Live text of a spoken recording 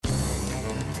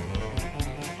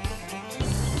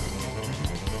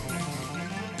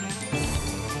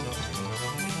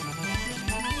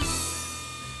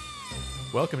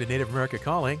Welcome to Native America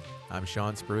Calling. I'm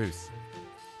Sean Spruce.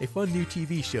 A fun new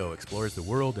TV show explores the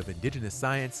world of indigenous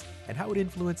science and how it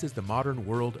influences the modern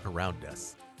world around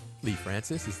us. Lee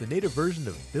Francis is the native version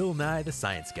of Bill Nye the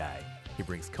Science Guy. He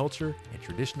brings culture and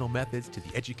traditional methods to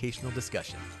the educational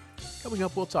discussion. Coming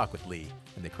up, we'll talk with Lee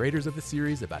and the creators of the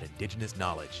series about indigenous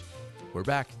knowledge. We're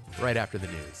back right after the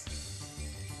news.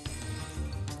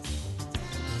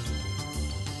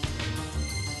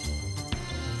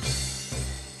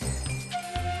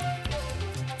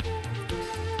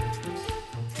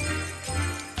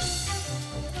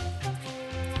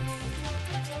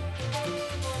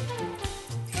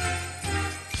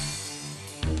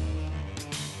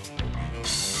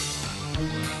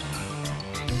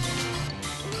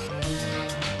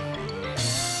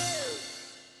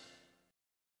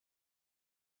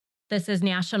 This is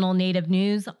National Native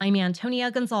News. I'm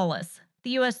Antonia Gonzalez.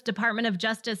 The U.S. Department of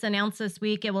Justice announced this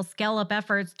week it will scale up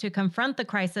efforts to confront the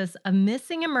crisis of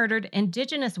missing and murdered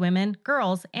Indigenous women,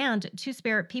 girls, and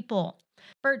Two-Spirit people.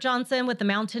 Bert Johnson with the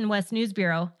Mountain West News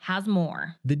Bureau has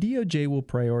more. The DOJ will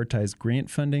prioritize grant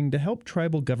funding to help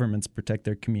tribal governments protect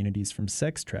their communities from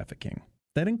sex trafficking.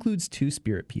 That includes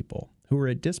Two-Spirit people, who are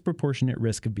at disproportionate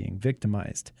risk of being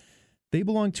victimized. They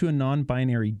belong to a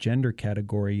non-binary gender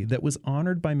category that was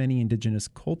honored by many indigenous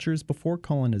cultures before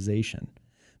colonization.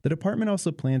 The department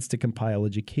also plans to compile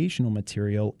educational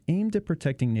material aimed at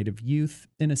protecting Native youth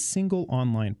in a single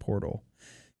online portal.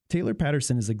 Taylor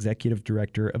Patterson is executive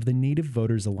director of the Native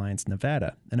Voters Alliance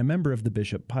Nevada and a member of the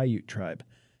Bishop Paiute tribe.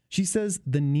 She says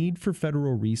the need for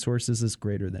federal resources is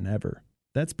greater than ever.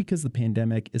 That's because the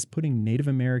pandemic is putting Native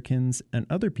Americans and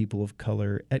other people of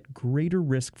color at greater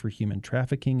risk for human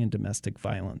trafficking and domestic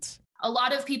violence. A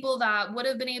lot of people that would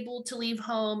have been able to leave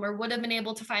home or would have been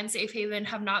able to find safe haven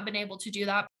have not been able to do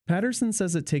that. Patterson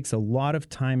says it takes a lot of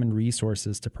time and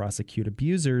resources to prosecute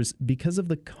abusers because of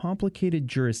the complicated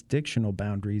jurisdictional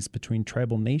boundaries between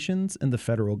tribal nations and the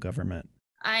federal government.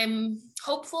 I'm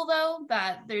hopeful, though,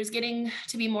 that there's getting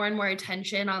to be more and more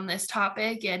attention on this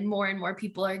topic and more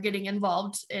people are getting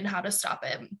involved in how to stop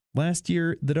it. Last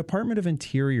year, the Department of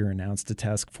Interior announced a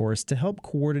task force to help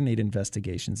coordinate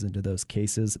investigations into those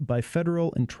cases by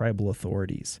federal and tribal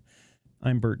authorities.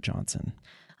 I'm Bert Johnson.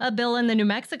 A bill in the New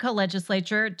Mexico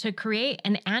legislature to create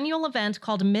an annual event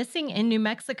called Missing in New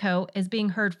Mexico is being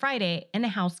heard Friday in a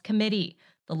House committee.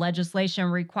 The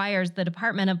legislation requires the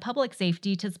Department of Public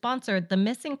Safety to sponsor the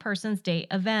Missing Persons Day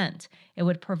event. It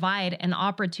would provide an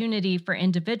opportunity for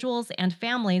individuals and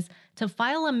families to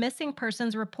file a missing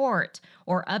persons report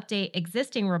or update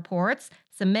existing reports,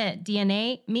 submit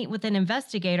DNA, meet with an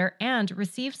investigator, and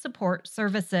receive support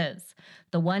services.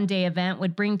 The one-day event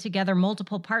would bring together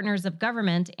multiple partners of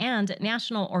government and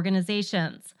national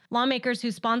organizations. Lawmakers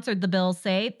who sponsored the bill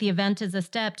say the event is a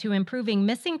step to improving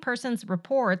missing persons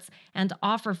reports and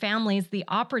offer families the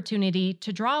opportunity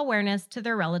to draw awareness to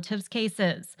their relatives'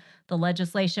 cases. The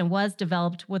legislation was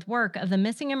developed with work of the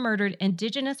Missing and Murdered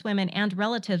Indigenous Women and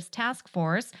Relatives Task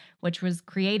Force, which was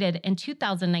created in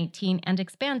 2019 and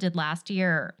expanded last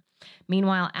year.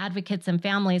 Meanwhile, advocates and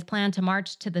families plan to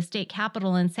march to the state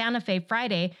capitol in Santa Fe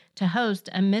Friday to host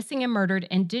a Missing and Murdered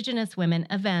Indigenous Women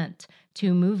event.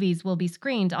 2 movies will be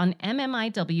screened on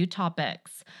MMIW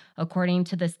topics. According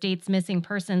to the state's Missing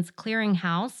Persons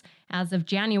Clearinghouse, as of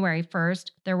January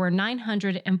 1st, there were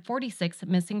 946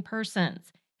 missing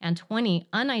persons and 20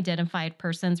 unidentified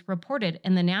persons reported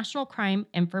in the National Crime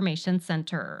Information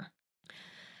Center.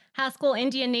 Haskell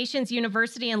Indian Nations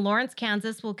University in Lawrence,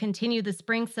 Kansas will continue the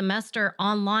spring semester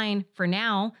online for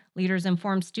now. Leaders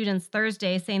informed students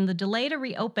Thursday, saying the delay to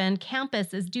reopen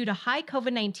campus is due to high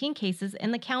COVID-19 cases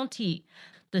in the county.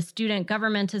 The Student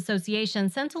Government Association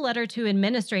sent a letter to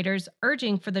administrators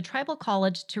urging for the tribal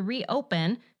college to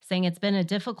reopen, saying it's been a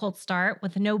difficult start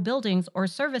with no buildings or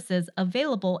services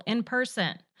available in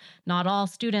person. Not all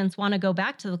students want to go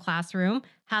back to the classroom.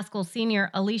 Haskell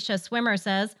senior Alicia Swimmer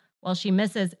says, while she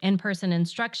misses in-person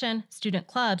instruction, student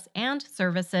clubs, and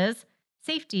services,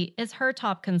 safety is her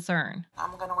top concern.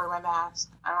 I'm going to wear my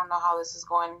mask. I don't know how this is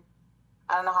going.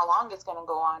 I don't know how long it's going to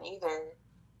go on either.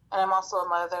 And I'm also a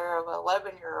mother of an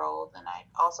 11-year-old, and I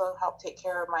also help take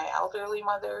care of my elderly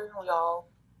mother. We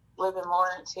all live in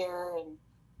Lawrence here, and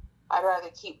I'd rather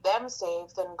keep them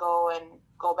safe than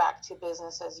go back to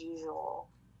business as usual.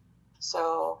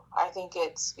 So I think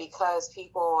it's because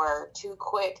people are too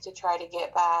quick to try to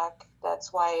get back.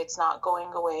 That's why it's not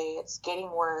going away. It's getting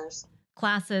worse.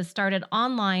 Classes started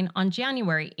online on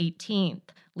January 18th.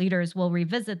 Leaders will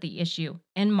revisit the issue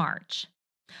in March.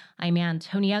 I'm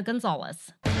Antonia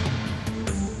Gonzalez.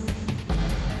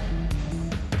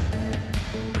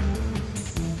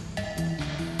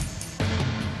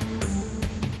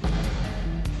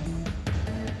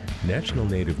 National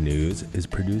Native News is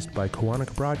produced by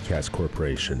Koahnic Broadcast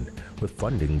Corporation with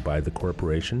funding by the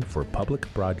Corporation for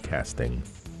Public Broadcasting.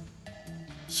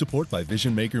 Support by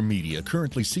Vision Maker Media,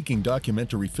 currently seeking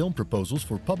documentary film proposals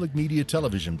for public media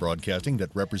television broadcasting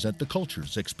that represent the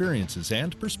cultures, experiences,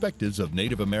 and perspectives of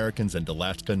Native Americans and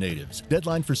Alaska Natives.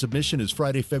 Deadline for submission is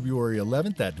Friday, February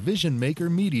 11th at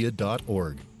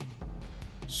visionmakermedia.org.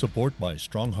 Support by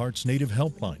Strong Hearts Native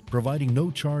Helpline, providing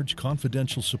no-charge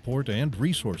confidential support and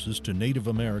resources to Native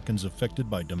Americans affected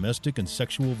by domestic and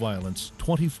sexual violence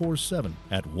 24/7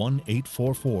 at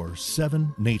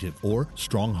 1-844-7-NATIVE or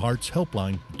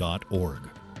strongheartshelpline.org.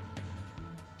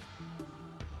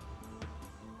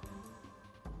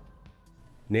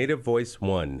 Native Voice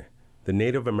One, the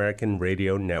Native American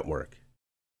Radio Network.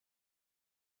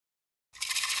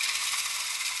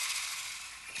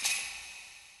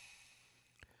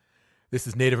 This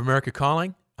is Native America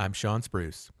Calling. I'm Sean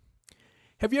Spruce.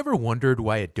 Have you ever wondered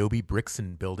why adobe bricks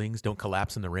and buildings don't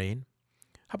collapse in the rain?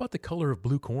 How about the color of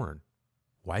blue corn?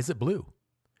 Why is it blue?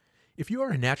 If you are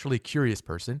a naturally curious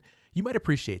person, you might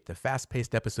appreciate the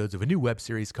fast-paced episodes of a new web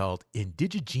series called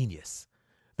Indigigenius.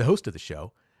 The host of the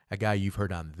show, a guy you've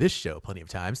heard on this show plenty of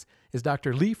times, is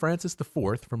Dr. Lee Francis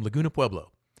IV from Laguna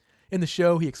Pueblo. In the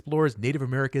show, he explores Native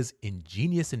America's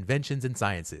ingenious inventions and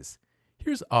sciences.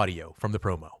 Here's audio from the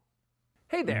promo.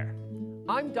 Hey there,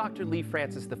 I'm Dr. Lee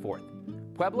Francis IV,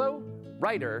 Pueblo,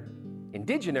 writer,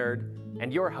 Indiginerd,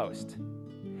 and your host.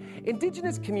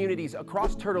 Indigenous communities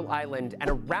across Turtle Island and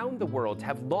around the world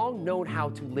have long known how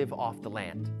to live off the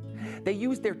land. They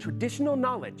use their traditional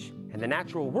knowledge and the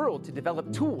natural world to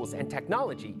develop tools and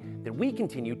technology that we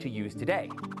continue to use today.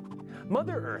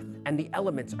 Mother Earth and the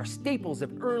elements are staples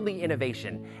of early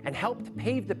innovation and helped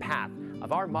pave the path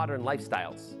of our modern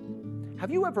lifestyles.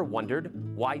 Have you ever wondered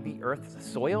why the Earth's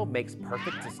soil makes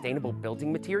perfect sustainable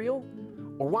building material?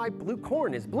 Or why blue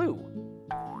corn is blue?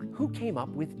 Who came up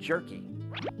with jerky?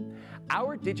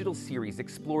 Our digital series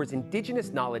explores indigenous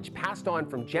knowledge passed on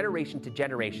from generation to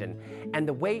generation and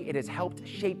the way it has helped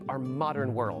shape our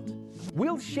modern world.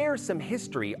 We'll share some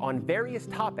history on various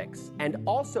topics and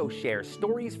also share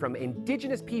stories from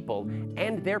indigenous people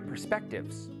and their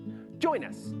perspectives. Join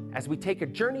us as we take a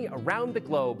journey around the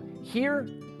globe here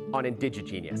on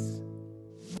Indigigenius.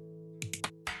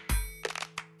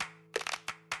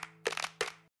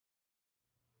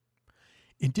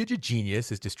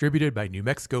 Indigigenius is distributed by New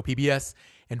Mexico PBS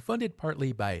and funded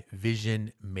partly by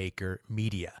Vision Maker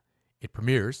Media. It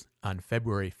premieres on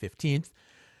February 15th.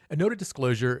 A noted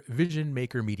disclosure, Vision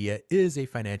Maker Media is a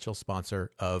financial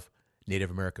sponsor of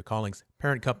Native America Calling's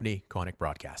parent company, Koahnic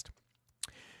Broadcast.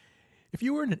 If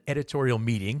you were in an editorial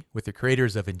meeting with the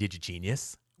creators of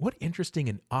Indigigenius, what interesting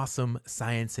and awesome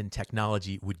science and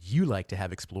technology would you like to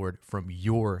have explored from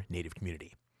your Native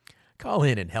community? Call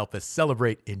in and help us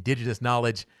celebrate Indigenous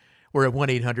knowledge. We're at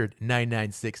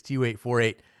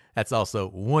 1-800-996-2848. That's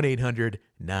also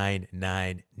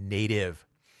 1-800-99-NATIVE.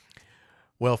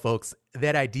 Well, folks,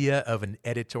 that idea of an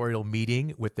editorial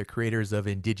meeting with the creators of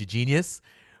Indigigenius,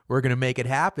 we're going to make it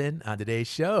happen on today's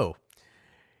show.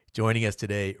 Joining us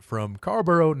today from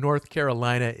Carrboro, North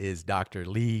Carolina is Dr.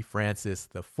 Lee Francis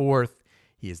IV.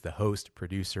 He is the host,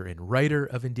 producer, and writer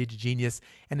of Indigigenius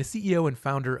and the CEO and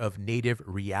founder of Native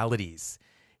Realities.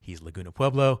 He's Laguna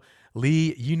Pueblo.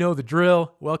 Lee, you know the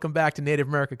drill. Welcome back to Native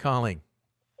America Calling.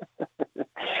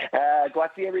 Glad to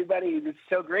see everybody. It's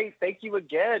so great. Thank you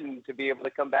again to be able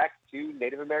to come back to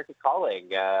Native America Calling.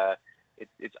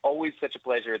 It's always such a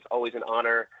pleasure. It's always an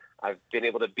honor. I've been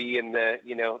able to be in the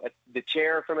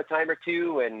chair from a time or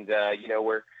two, and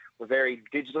we're very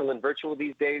digital and virtual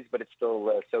these days, but it's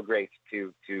still so great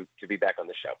to be back on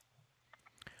the show.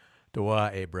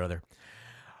 Dawa'e, brother.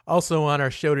 Also on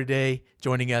our show today,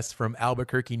 joining us from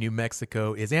Albuquerque, New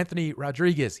Mexico, is Anthony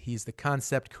Rodriguez. He's the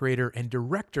concept creator and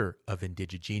director of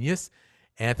Indigigenius.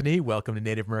 Anthony, welcome to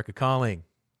Native America Calling.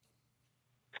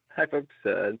 Hi, folks.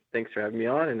 Thanks for having me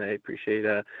on, and I appreciate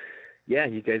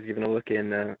you guys giving a look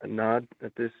and a nod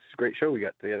at this great show we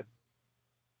got together.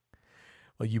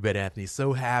 Well, you bet, Anthony.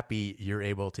 So happy you're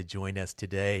able to join us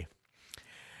today.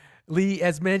 Lee,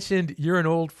 as mentioned, you're an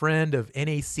old friend of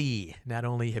NAC. Not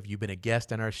only have you been a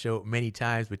guest on our show many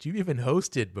times, but you've even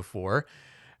hosted before.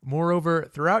 Moreover,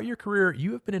 throughout your career,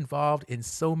 you have been involved in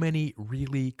so many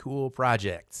really cool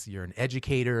projects. You're an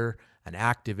educator, an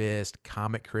activist,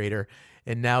 comic creator,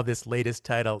 and now this latest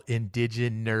title,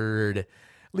 Indiginerd.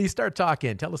 Lee, start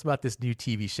talking. Tell us about this new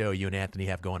TV show you and Anthony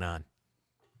have going on.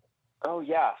 Oh,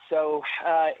 yeah. So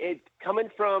it coming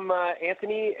from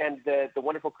Anthony and the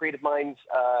wonderful creative minds,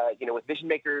 with Vision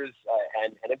Makers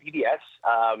and PBS.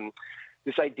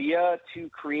 this idea to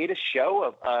create a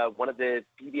show of one of the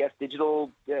PBS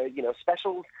digital,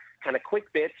 specials, kind of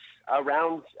quick bits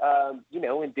around,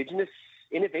 Indigenous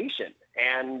innovation.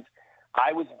 And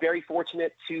I was very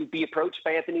fortunate to be approached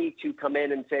by Anthony to come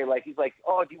in and say, he's like,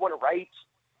 oh, do you want to write?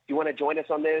 Do you want to join us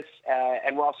on this?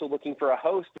 And we're also looking for a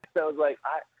host. So I was like,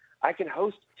 I can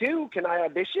host too. Can I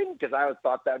audition? Because I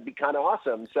thought that would be kind of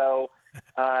awesome. So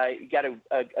you got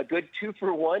a good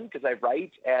 2-for-1 because I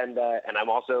write and I'm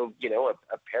also,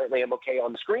 apparently I'm okay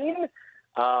on the screen.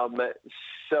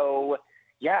 So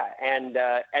yeah,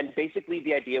 and basically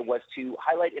the idea was to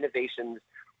highlight innovations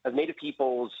of Native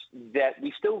peoples that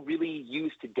we still really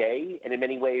use today, and in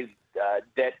many ways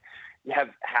that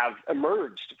have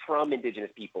emerged from Indigenous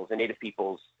peoples and Native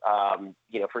peoples,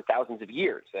 for thousands of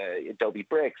years. Adobe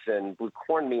bricks and blue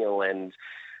cornmeal and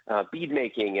bead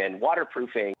making and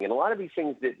waterproofing and a lot of these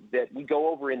things that we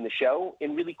go over in the show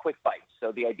in really quick bites.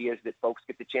 So the idea is that folks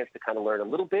get the chance to kind of learn a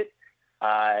little bit,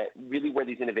 really where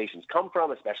these innovations come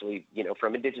from, especially,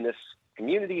 from Indigenous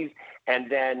communities,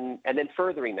 and then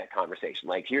furthering that conversation.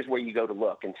 Like, here's where you go to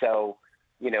look. And so,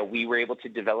 we were able to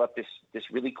develop this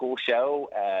really cool show,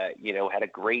 had a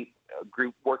great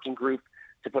working group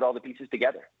to put all the pieces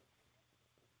together.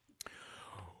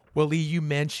 Well, Lee, you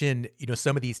mentioned,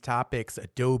 some of these topics,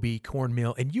 Adobe,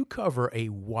 cornmeal, and you cover a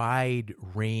wide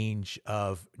range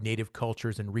of Native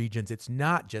cultures and regions. It's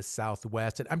not just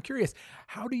Southwest. And I'm curious,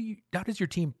 how does your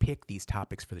team pick these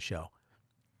topics for the show?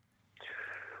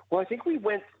 Well, I think we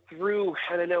went through,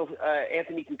 I don't know,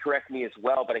 Anthony can correct me as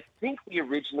well, but I think we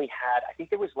originally had,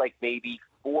 there was maybe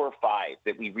 4 or 5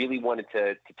 that we really wanted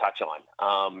to touch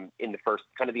on in the first,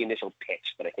 kind of the initial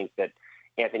pitch that I think that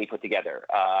Anthony put together.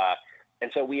 And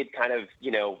so we had kind of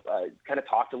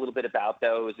talked a little bit about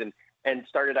those and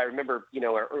started, I remember,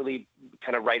 our early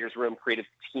kind of writer's room, creative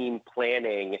team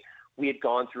planning. We had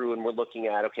gone through and we're looking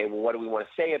at, okay, well, what do we want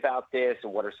to say about this?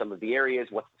 And what are some of the areas?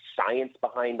 What's the science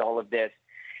behind all of this?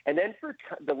 And then for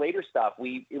the later stuff,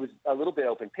 it was a little bit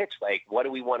open pitch, what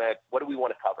do we want to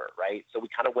cover, right? So we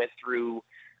kind of went through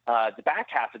the back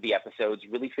half of the episodes,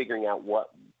 really figuring out what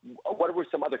were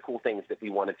some other cool things that we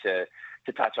wanted to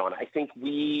touch on. I think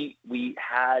I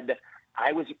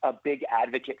was a big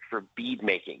advocate for bead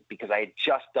making because I had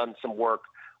just done some work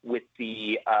with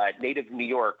the Native New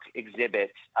York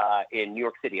exhibit in New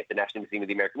York City at the National Museum of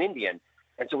the American Indian.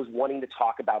 And so I was wanting to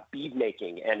talk about bead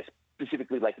making and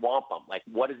specifically wampum.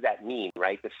 What does that mean,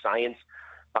 right? The science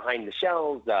behind the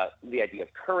shells, the idea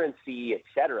of currency, et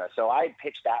cetera. So I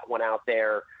pitched that one out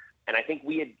there. And I think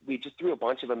we just threw a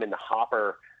bunch of them in the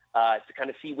hopper to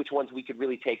kind of see which ones we could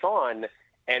really take on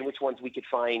and which ones we could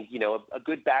find, a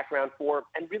good background for,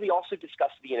 and really also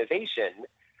discuss the innovation,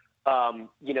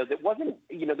 that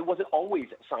wasn't always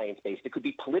science-based. It could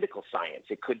be political science.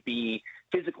 It could be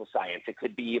physical science. It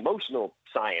could be emotional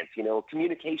science,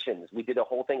 communications. We did a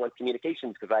whole thing on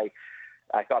communications because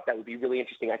I thought that would be really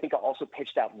interesting. I think I also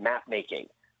pitched out map making,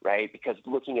 right? Because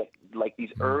looking at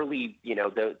these early,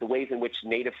 the ways in which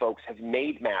Native folks have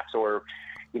made maps, or,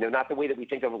 not the way that we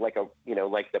think of like a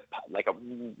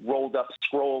rolled up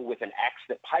scroll with an X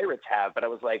that pirates have, but I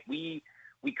was like, we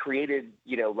created,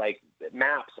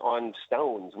 maps on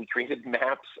stones. We created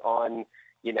maps on,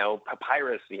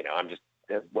 papyrus. I'm just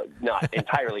not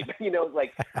entirely,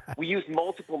 but we used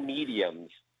multiple mediums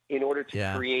in order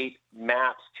to create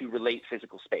maps to relate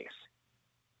physical space.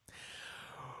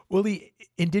 Well, the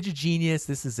Indigigenius,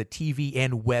 this is a TV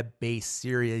and web-based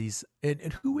series.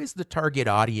 And who is the target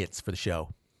audience for the show?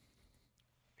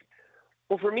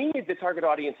 Well, for me, the target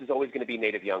audience is always going to be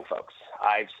Native young folks.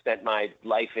 I've spent my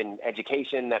life in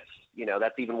education. That's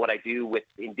even what I do with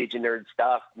Indigenerd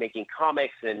stuff, making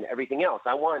comics and everything else.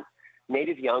 I want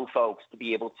Native young folks to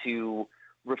be able to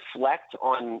reflect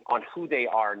on who they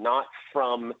are, not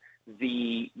from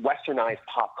the westernized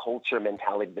pop culture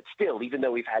mentality, but still, even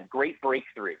though we've had great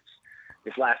breakthroughs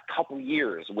this last couple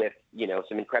years with,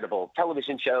 some incredible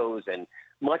television shows and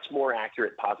much more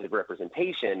accurate positive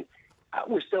representation,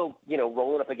 we're still,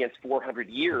 rolling up against 400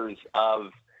 years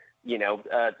of,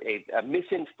 a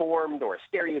misinformed or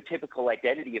a stereotypical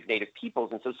identity of Native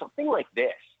peoples. And so something like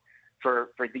this for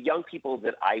the young people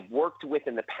that I worked with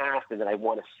in the past and that I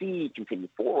want to see continue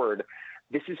forward,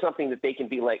 this is something that they can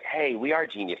be like, hey, we are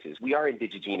geniuses. We are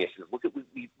Indigigeniuses. Look at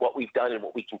what we've done and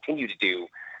what we continue to do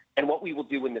and what we will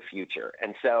do in the future.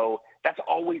 And so that's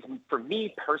always, for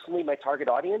me personally, my target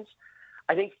audience.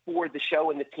 I think for the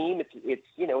show and the team,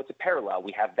 it's a parallel.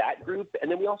 We have that group,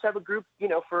 and then we also have a group,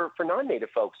 for non-Native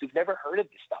folks who've never heard of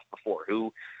this stuff before,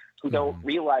 who don't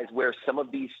realize where some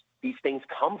of these things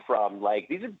come from. Like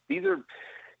these are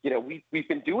we've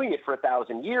been doing it for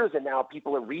 1,000 years, and now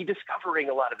people are rediscovering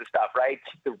a lot of the stuff, right?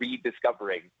 The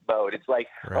rediscovering mode. It's like,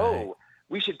 oh,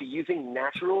 we should be using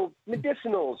natural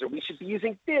medicinals, or we should be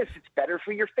using this. It's better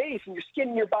for your face and your skin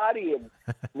and your body. And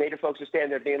Native folks are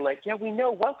standing there being like, yeah, we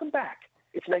know. Welcome back.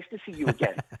 It's nice to see you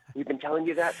again. We've been telling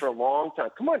you that for a long time.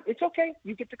 Come on, it's okay.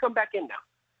 You get to come back in now.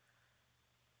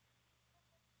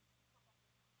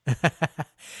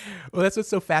 Well, that's what's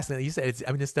so fascinating. You said,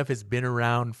 this stuff has been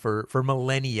around for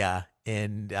millennia,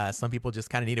 and some people just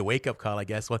kind of need a wake-up call, I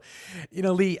guess. Well,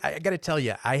 Lee, I got to tell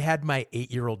you, I had my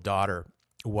 8-year-old daughter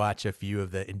watch a few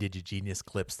of the Indigigenius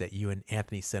clips that you and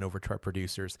Anthony sent over to our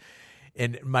producers.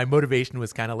 And my motivation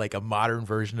was kind of like a modern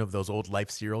version of those old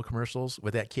Life cereal commercials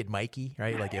with that kid Mikey,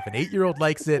 right? Like if an 8-year-old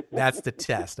likes it, that's the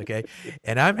test, okay?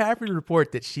 And I'm happy to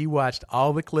report that she watched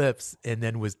all the clips and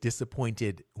then was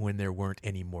disappointed when there weren't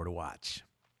any more to watch.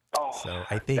 Oh, so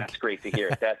I think that's great to hear.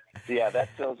 That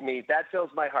fills me. That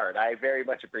fills my heart. I very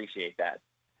much appreciate that.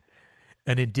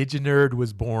 An Indiginerd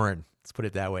was born. Let's put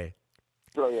it that way.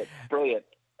 Brilliant.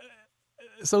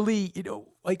 So Lee,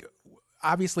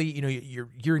 obviously, you're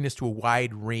gearing this to a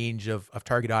wide range of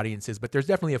target audiences, but there's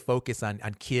definitely a focus on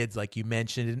kids, like you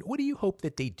mentioned. And what do you hope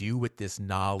that they do with this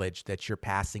knowledge that you're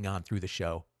passing on through the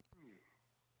show?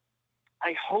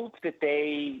 I hope that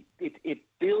it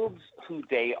builds who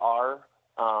they are.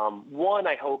 I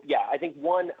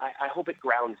hope it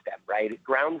grounds them, right? It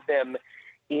grounds them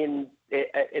in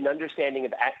an understanding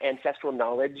of ancestral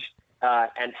knowledge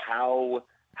and how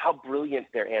brilliant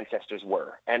their ancestors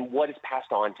were and what is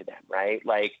passed on to them, right?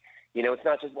 Like, it's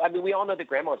not just, we all know that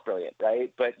grandma's brilliant,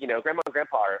 right? But, grandma and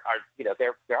grandpa are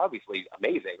they're obviously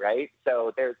amazing, right?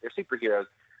 So they're superheroes.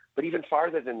 But even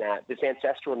farther than that, this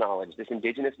ancestral knowledge, this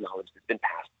indigenous knowledge that's been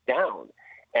passed down,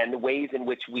 and the ways in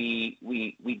which we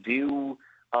do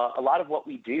a lot of what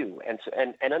we do, and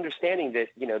understanding that,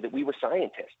 that we were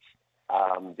scientists,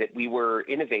 that we were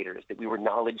innovators, that we were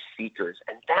knowledge seekers.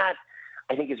 And that,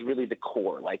 I think, is really the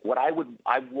core. Like what I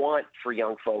want for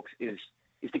young folks is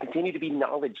to continue to be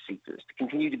knowledge seekers, to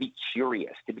continue to be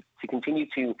curious, to continue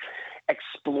to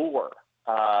explore,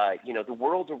 the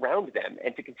world around them,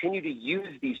 and to continue to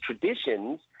use these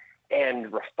traditions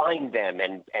and refine them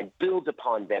and build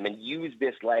upon them and use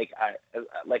this, like I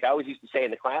always used to say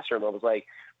in the classroom, I was like,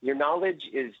 your knowledge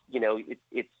is,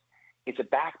 it's a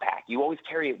backpack. You always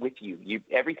carry it with you.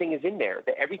 Everything is in there,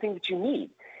 everything that you need.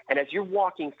 And as you're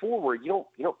walking forward, you're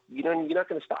not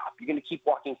going to stop. You're going to keep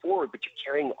walking forward, but you're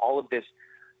carrying all of this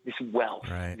wealth,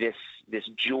 right, this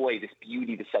joy, this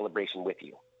beauty, this celebration with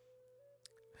you.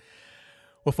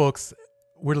 Well, folks,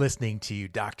 we're listening to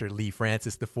Dr. Lee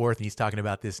Francis IV, and he's talking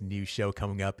about this new show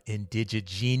coming up,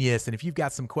 Indigigenius. And if you've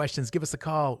got some questions, give us a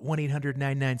call,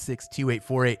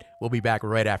 1-800-996-2848. We'll be back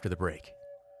right after the break.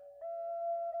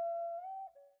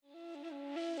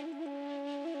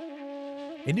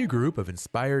 A new group of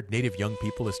inspired Native young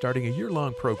people is starting a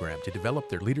year-long program to develop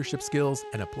their leadership skills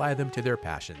and apply them to their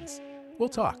passions. We'll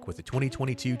talk with the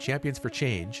 2022 Champions for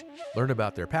Change, learn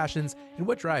about their passions, and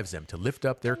what drives them to lift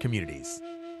up their communities.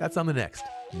 That's on the next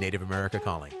Native America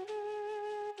Calling.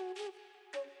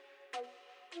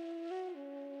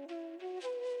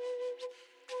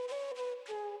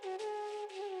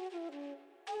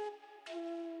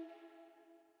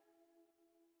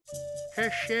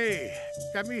 Keshe,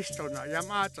 Yamisto na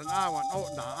Yamatan Awan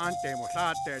Otna Ante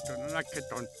Mosate to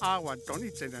Nakaton Awan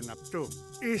Tonitzen and Upto.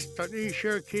 Easton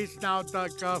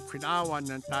eSureKidsNow.gov with Awan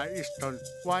and Ta Easton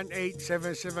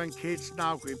 1877 Kids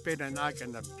Now with Pin and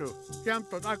Akan Upto.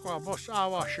 Yamton Aqua Boss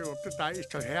Awa Show up to Ta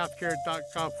Easton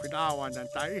Healthcare.gov with Awan and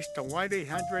Ta Easton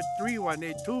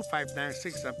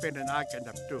 1-800-318-2596 and Pin and Akan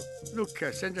Upto. Look,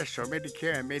 Centers for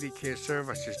Medicare and Medicare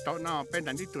Services don't know Pen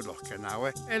and Nitulo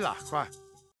Kanawe, Elakwa.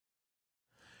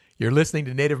 You're listening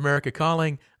to Native America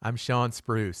Calling. I'm Sean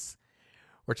Spruce.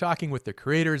 We're talking with the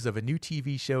creators of a new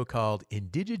TV show called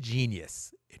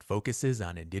Indigigenius. It focuses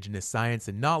on indigenous science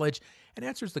and knowledge and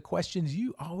answers the questions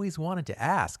you always wanted to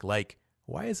ask, like,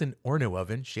 why is an Orno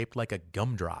oven shaped like a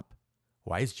gumdrop?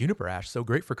 Why is juniper ash so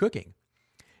great for cooking?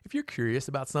 If you're curious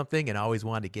about something and always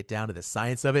wanted to get down to the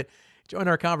science of it, join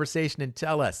our conversation and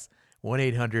tell us.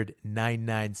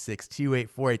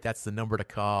 1-800-996-2848. That's the number to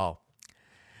call.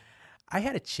 I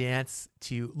had a chance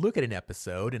to look at an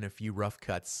episode and a few rough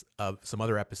cuts of some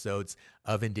other episodes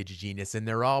of Indigigenius, and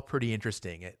they're all pretty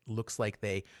interesting. It looks like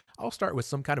they all start with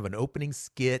some kind of an opening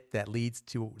skit that leads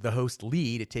to the host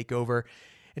Lee to take over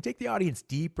and take the audience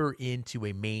deeper into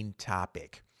a main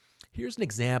topic. Here's an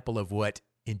example of what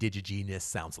Indigigenius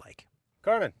sounds like.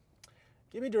 Carmen,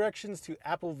 give me directions to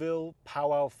Appleville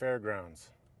Powwow Fairgrounds.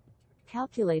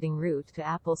 Calculating route to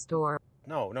Apple Store.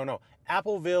 No.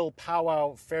 Appleville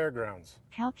Powwow Fairgrounds.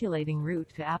 Calculating route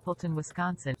to Appleton,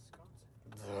 Wisconsin.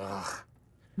 Ugh.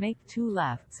 Make 2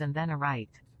 lefts and then a right.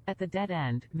 At the dead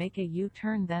end, make a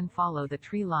U-turn, then follow the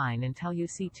tree line until you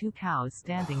see 2 cows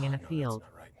standing in a field.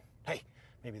 That's not right. Hey,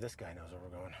 maybe this guy knows where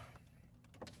we're going.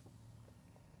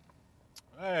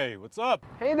 Hey, what's up?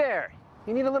 Hey there.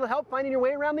 You need a little help finding your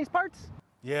way around these parts?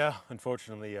 Yeah,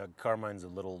 unfortunately, Carmine's a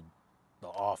little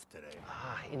off today.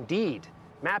 Indeed.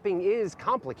 Mapping is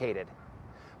complicated.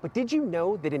 But did you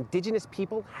know that indigenous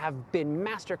people have been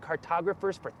master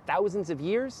cartographers for thousands of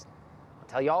years? I'll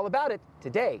tell you all about it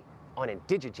today on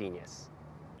Indigigenius.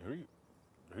 Who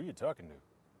are you talking to?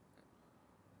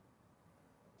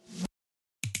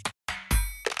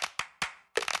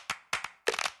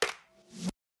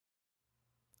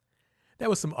 That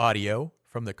was some audio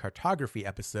from the cartography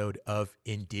episode of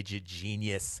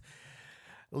Indigigenius.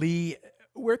 Lee,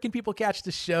 where can people catch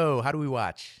the show? How do we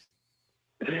watch?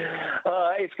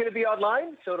 It's going to be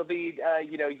online, so it'll be,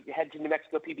 you head to New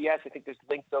Mexico PBS. I think there's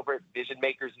links over at Vision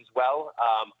Makers as well.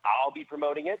 I'll be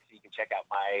promoting it, so you can check out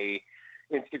my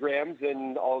Instagrams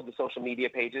and all of the social media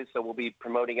pages. So we'll be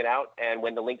promoting it out, and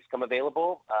when the links come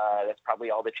available, that's probably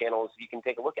all the channels you can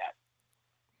take a look at.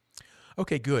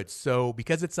 Okay, good. So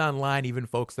because it's online, even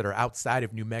folks that are outside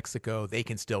of New Mexico, they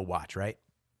can still watch, right?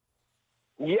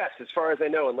 Yes, as far as I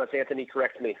know, unless Anthony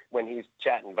corrects me when he's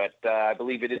chatting, but I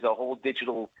believe it is a whole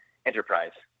digital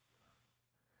enterprise.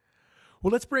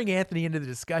 Well, let's bring Anthony into the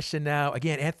discussion now.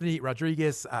 Again, Anthony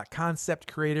Rodriguez,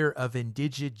 concept creator of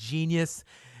Indigigenius.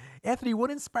 Anthony,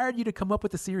 what inspired you to come up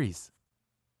with the series?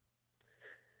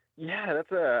 Yeah,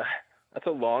 that's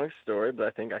a long story, but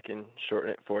I think I can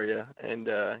shorten it for you and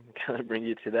kind of bring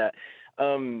you to that.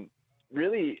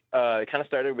 Really, it kind of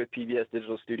started with PBS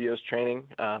Digital Studios training.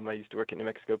 I used to work at New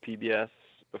Mexico PBS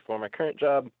before my current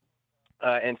job.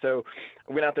 And so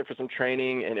I went out there for some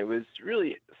training, and it was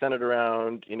really centered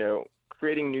around,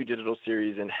 creating new digital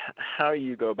series and how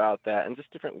you go about that and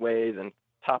just different ways and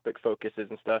topic focuses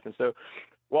and stuff. And so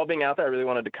while being out there, I really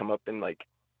wanted to come up and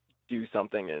do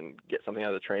something and get something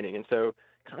out of the training. And so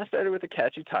kind of started with a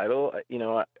catchy title.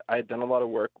 I had done a lot of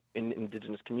work in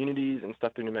indigenous communities and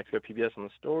stuff through New Mexico PBS on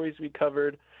the stories we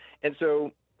covered. And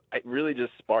so it really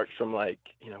just sparked from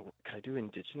can I do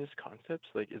indigenous concepts?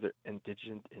 Is there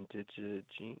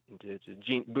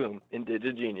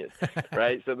Indigigenius,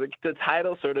 right? So the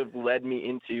title sort of led me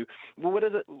into, well, what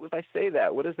is it, if I say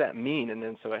that, what does that mean? And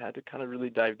then so I had to kind of really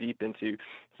dive deep into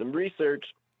some research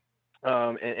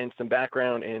and some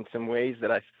background and some ways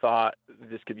that I thought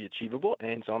this could be achievable.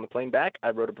 And so on the plane back,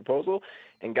 I wrote a proposal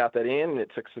and got that in, and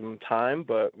it took some time,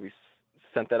 but we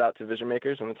sent that out to Vision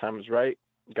Makers when the time was right,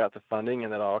 got the funding,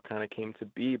 and that all kind of came to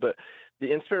be. But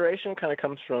the inspiration kind of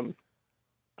comes from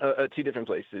 2 different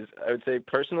places. I would say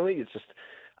personally, it's just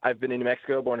I've been in New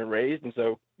Mexico, born and raised, and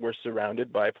so we're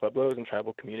surrounded by pueblos and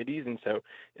tribal communities, and so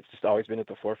it's just always been at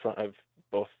the forefront of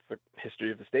both the history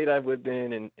of the state I've lived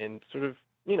in and sort of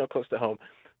close to home.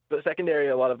 But secondary,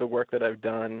 a lot of the work that I've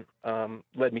done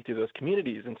led me through those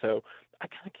communities. And so I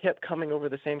kind of kept coming over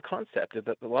the same concept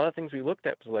that a lot of things we looked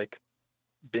at was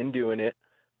been doing it,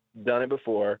 done it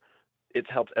before, it's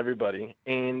helped everybody.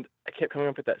 And I kept coming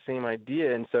up with that same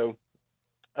idea. And so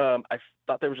I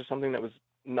thought there was just something that was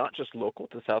not just local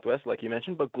to Southwest, like you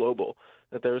mentioned, but global,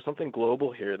 that there was something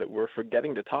global here that we're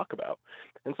forgetting to talk about.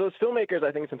 And so as filmmakers,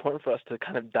 I think it's important for us to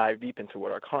kind of dive deep into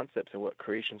what our concepts and what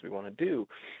creations we want to do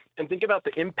and think about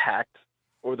the impact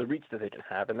or the reach that they can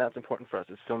have. And that's important for us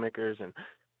as filmmakers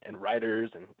and writers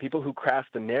and people who craft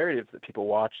the narratives that people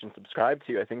watch and subscribe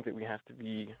to. I think that we have to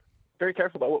be very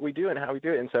careful about what we do and how we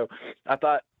do it. And so I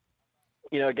thought,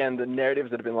 again, the narratives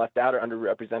that have been left out or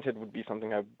underrepresented would be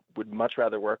something I would much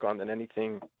rather work on than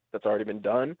anything that's already been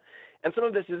done. And some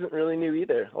of this isn't really new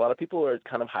either. A lot of people are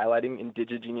kind of highlighting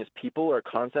Indigigenius people or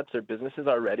concepts or businesses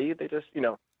already. They just,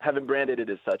 haven't branded it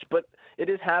as such. But it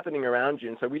is happening around you.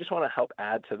 And so we just want to help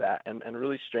add to that and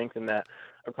really strengthen that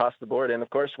across the board. And, of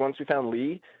course, once we found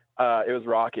Lee, it was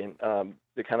rocking.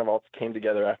 It kind of all came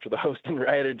together after the host and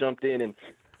writer jumped in. And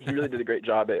he really did a great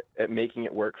job at making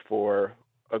it work for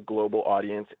a global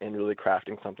audience and really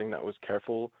crafting something that was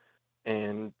careful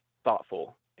and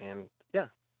thoughtful. And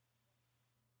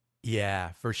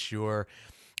yeah, for sure.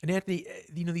 And Anthony,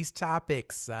 these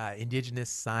topics, indigenous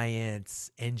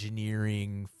science,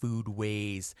 engineering,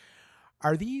 foodways,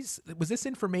 was this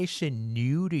information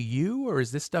new to you, or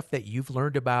is this stuff that you've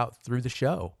learned about through the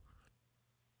show?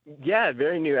 Yeah,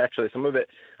 very new, actually. Some of it,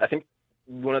 I think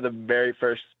one of the very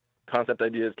first concept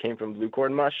ideas came from blue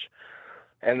corn mush.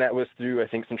 And that was through, I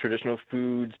think, some traditional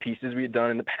foods pieces we had done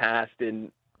in the past.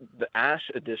 And the ASH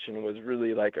edition was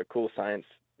really a cool science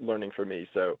learning for me.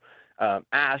 So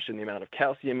ash and the amount of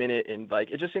calcium in it. And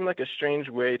like, it just seemed like a strange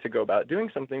way to go about doing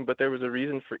something, but there was a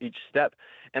reason for each step,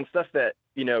 and stuff that,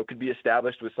 you know, could be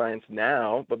established with science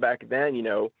now, but back then, you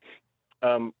know,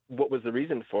 what was the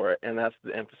reason for it? And that's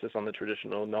the emphasis on the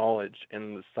traditional knowledge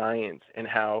and the science, and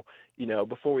how, you know,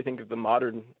 before we think of the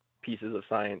modern pieces of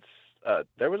science,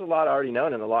 there was a lot already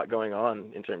known and a lot going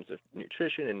on in terms of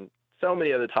nutrition and so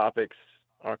many other topics,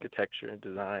 architecture,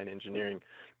 design, engineering.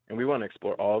 And we want to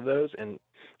explore all of those in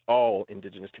all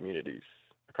Indigenous communities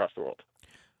across the world.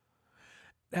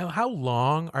 Now, how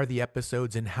long are the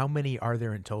episodes and how many are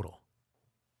there in total?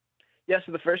 Yeah,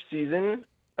 so the first season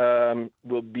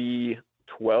will be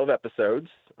 12 episodes.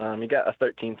 You got a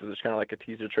 13th, so it's kind of like a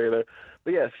teaser trailer.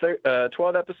 But yeah,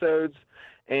 12 episodes,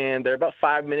 and they're about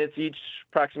 5 minutes each,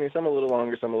 approximately. Some a little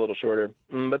longer, some a little shorter,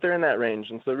 but they're in that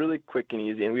range, and so really quick and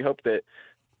easy. And we hope that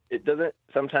it doesn't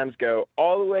sometimes go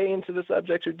all the way into the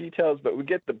subjects or details, but we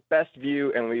get the best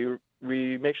view, and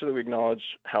we make sure that we acknowledge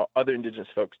how other Indigenous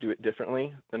folks do it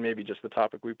differently than maybe just the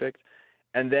topic we picked.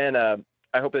 And then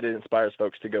I hope that it inspires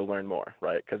folks to go learn more,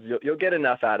 right? Because you'll get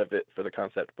enough out of it for the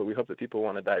concept, but we hope that people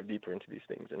want to dive deeper into these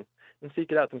things and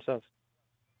seek it out themselves.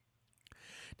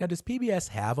 Now, does PBS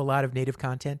have a lot of Native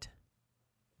content?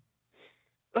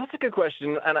 That's a good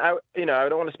question, and I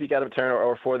don't want to speak out of turn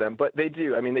or for them, but they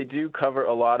do. I mean, they do cover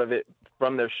a lot of it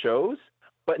from their shows,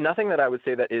 but nothing that I would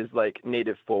say that is like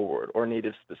Native forward or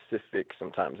Native specific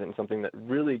sometimes, and something that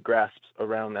really grasps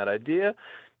around that idea.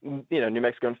 You know, New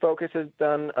Mexico in Focus has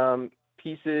done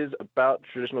pieces about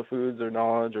traditional foods or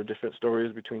knowledge or different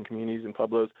stories between communities and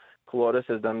pueblos. Colores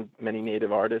has done many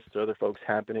Native artists or other folks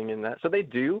happening in that. So they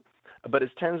do, but in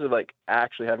terms of like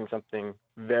actually having something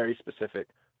very specific,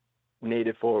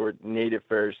 Native forward, Native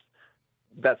first,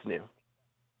 that's new.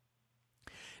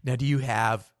 Now, do you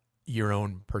have your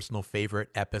own personal favorite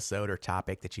episode or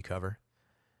topic that you cover?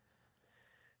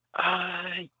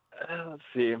 Let's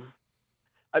see.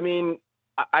 I mean,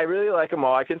 I really like them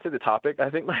all. I can say the topic.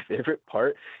 I think my favorite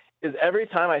part is every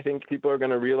time I think people are going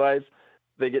to realize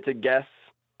they get to guess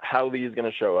how Lee is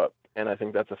going to show up. And I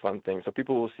think that's a fun thing. So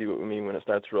people will see what we mean when it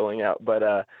starts rolling out.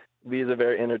 But Lee is a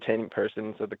very entertaining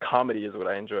person. So the comedy is what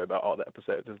I enjoy about all the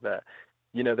episodes, is that,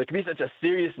 you know, there can be such a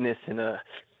seriousness and a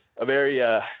very,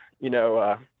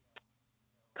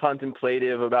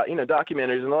 contemplative about, you know,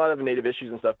 documentaries and a lot of Native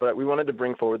issues and stuff, but we wanted to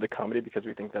bring forward the comedy because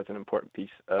we think that's an important piece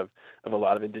of a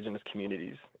lot of Indigenous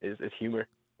communities is humor.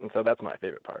 And so that's my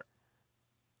favorite part.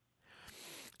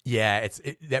 Yeah,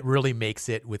 that really makes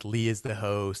it with Lee as the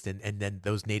host and then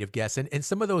those Native guests. And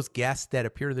some of those guests that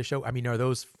appear to the show, I mean, are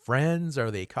those friends? Are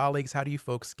they colleagues? How do you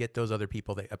folks get those other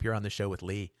people that appear on the show with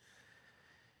Lee?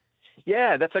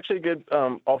 Yeah, that's actually good.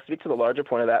 I'll speak to the larger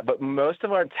point of that, but most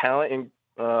of our talent and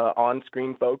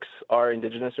on-screen folks are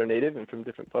Indigenous or Native and from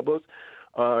different pueblos,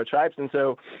 tribes. And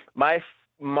so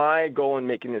my goal in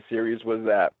making this series was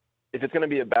that if it's going to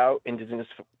be about Indigenous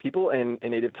people and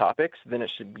Native topics, then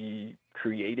it should be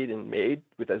created and made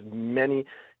with as many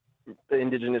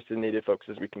Indigenous and Native folks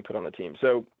as we can put on the team.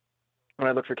 So when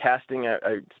I look for casting,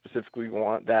 I specifically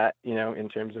want that, you know, in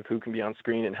terms of who can be on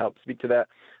screen and help speak to that.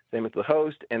 Same with the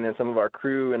host, and then some of our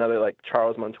crew, another like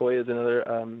Charles Montoya is another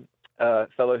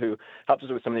fellow who helps us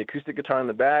with some of the acoustic guitar in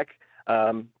the back.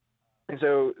 And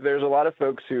so there's a lot of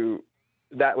folks who,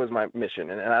 that was my mission.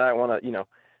 And I don't want to, you know,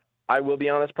 I will be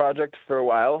on this project for a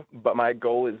while, but my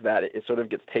goal is that it sort of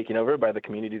gets taken over by the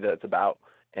community that it's about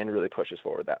and really pushes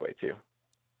forward that way too.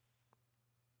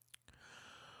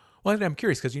 Well, I'm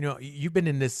curious because, you know, you've been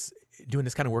doing this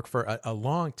kind of work for a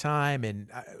long time. And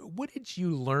what did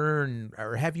you learn,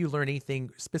 or have you learned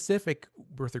anything specific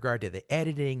with regard to the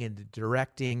editing and the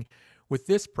directing with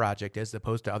this project as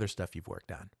opposed to other stuff you've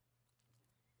worked on?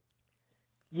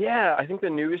 Yeah, I think the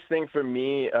newest thing for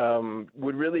me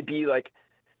would really be like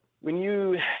when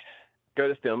you go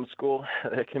to film school,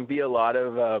 there can be a lot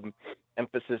of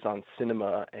emphasis on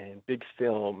cinema and big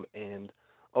film and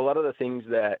a lot of the things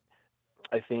that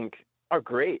I think are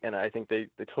great, and I think they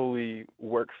totally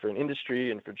work for an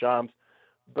industry and for jobs.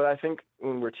 But I think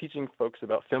when we're teaching folks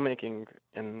about filmmaking,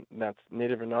 and that's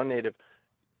Native or non-Native,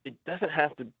 it doesn't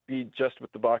have to be just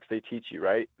with the box they teach you,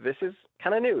 right? This is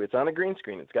kind of new. It's on a green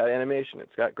screen. It's got animation.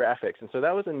 It's got graphics. And so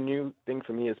that was a new thing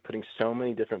for me, is putting so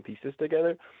many different pieces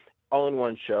together all in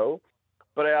one show.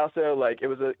 But I also, it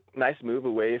was a nice move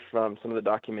away from some of the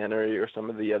documentary or some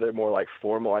of the other more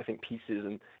formal, I think,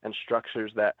 pieces and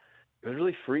structures that it was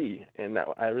really free, and that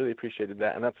I really appreciated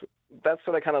that. And that's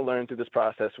what I kind of learned through this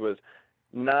process, was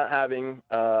not having,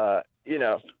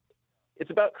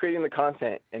 it's about creating the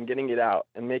content and getting it out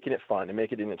and making it fun and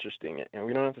making it interesting. And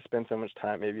we don't have to spend so much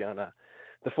time maybe on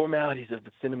the formalities of the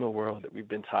cinema world that we've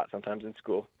been taught sometimes in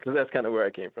school, because that's kind of where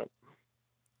I came from.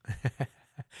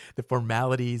 The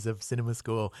formalities of cinema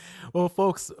school. Well,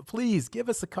 folks, please give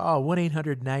us a call,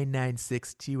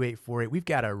 1-800-996-2848. We've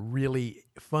got a really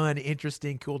fun,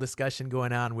 interesting, cool discussion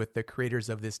going on with the creators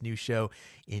of this new show,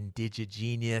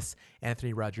 Indigigenius,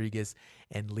 Anthony Rodriguez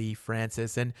and Lee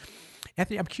Francis. And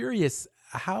Anthony, I'm curious,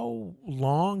 how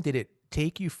long did it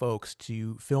take you folks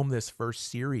to film this first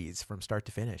series from start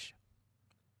to finish?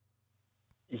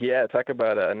 Yeah, talk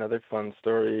about another fun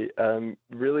story.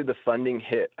 Really, the funding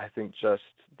hit, I think, just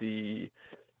the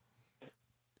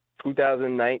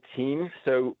 2019.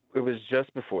 So it was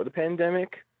just before the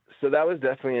pandemic. So that was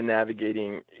definitely a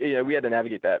navigating, we had to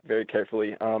navigate that very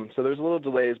carefully. So there's a little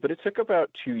delays, but it took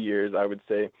about 2 years, I would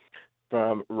say,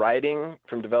 from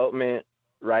development,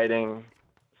 writing,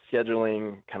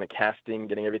 scheduling, kind of casting,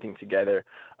 getting everything together.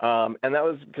 And that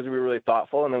was because we were really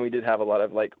thoughtful. And then we did have a lot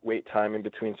of wait time in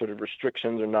between sort of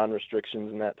restrictions or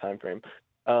non-restrictions in that time frame.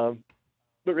 But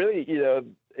really,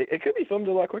 it could be filmed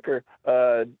a lot quicker.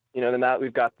 Than that. We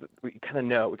got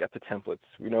the templates.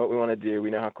 We know what we want to do.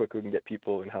 We know how quickly we can get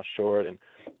people and how short. And,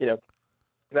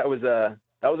 that was a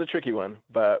tricky one,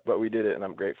 but we did it, and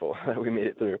I'm grateful that we made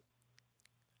it through.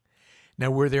 Now,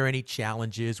 were there any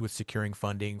challenges with securing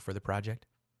funding for the project?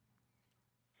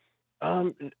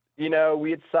 We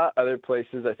had sought other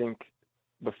places, I think,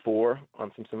 before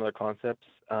on some similar concepts.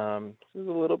 This was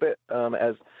a little bit,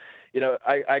 I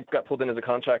got pulled in as a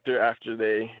contractor after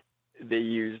they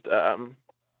were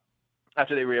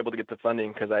able to get the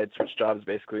funding, because I had switched jobs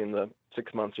basically in the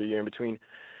 6 months or year in between.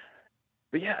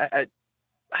 But yeah, I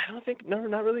don't think,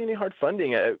 not really any hard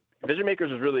funding. Vision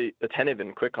Makers was really attentive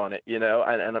and quick on it, and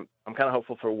I'm kind of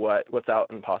hopeful for what's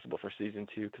out and possible for season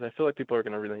 2, because I feel like people are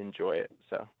going to really enjoy it.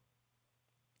 So.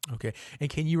 Okay. And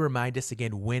can you remind us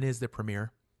again, when is the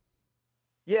premiere?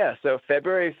 Yeah, so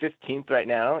February 15th right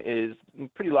now is a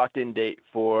pretty locked in date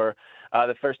for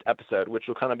the first episode, which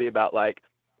will kind of be about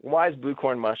why is blue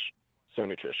corn mush so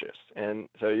nutritious? And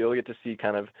so you'll get to see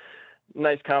kind of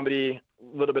nice comedy,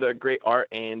 a little bit of great art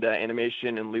and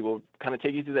animation, and Lee will kind of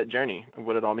take you through that journey of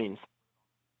what it all means.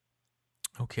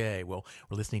 Okay, well,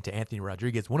 we're listening to Anthony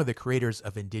Rodriguez, one of the creators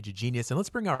of Indigigenius, and let's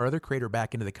bring our other creator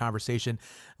back into the conversation,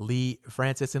 Lee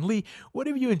Francis. And Lee, what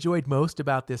have you enjoyed most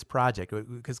about this project?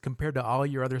 Because compared to all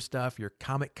your other stuff, your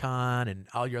Comic-Con and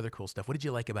all your other cool stuff, what did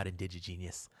you like about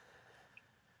Indigigenius?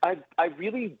 I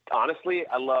really, honestly,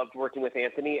 I loved working with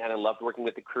Anthony, and I loved working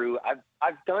with the crew.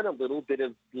 I've done a little bit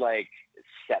of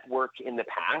set work in the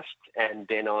past, and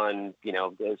been on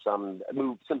some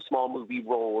small movie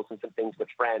roles and some things with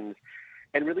friends.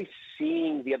 And really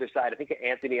seeing the other side. I think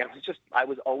Anthony, I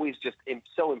was always just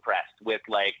so impressed with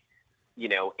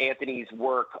Anthony's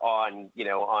work on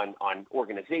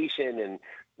organization and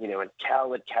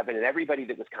Kel and Kevin and everybody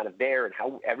that was kind of there, and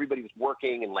how everybody was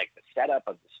working, and the setup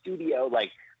of the studio, that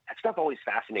stuff always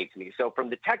fascinates me. So from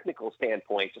the technical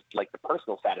standpoint, just the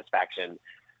personal satisfaction,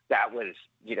 that was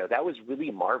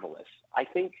really marvelous. I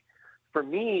think for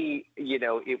me,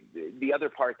 the other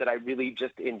part that I really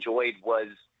just enjoyed was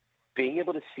being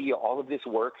able to see all of this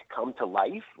work come to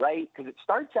life, right? Because it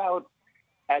starts out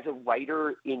as a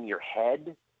writer in your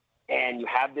head, and you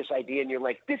have this idea, and you're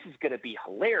like, this is going to be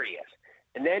hilarious.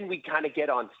 And then we kind of get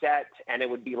on set, and it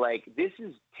would be like, this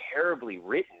is terribly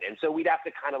written. And so we'd have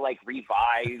to kind of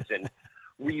revise and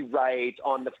rewrite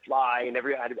on the fly. And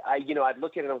I'd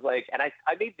look at it and I was like, and I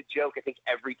made the joke, I think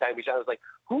every time we shot, I was like,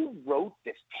 who wrote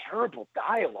this terrible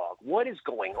dialogue? What is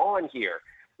going on here?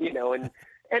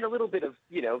 And a little bit of,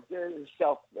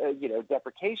 self,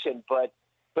 deprecation, but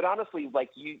honestly,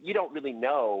 you don't really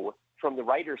know from the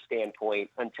writer's standpoint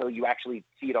until you actually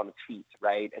see it on its feet,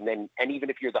 right? And even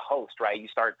if you're the host, right, you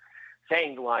start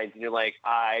saying the lines and you're like,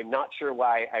 I'm not sure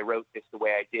why I wrote this the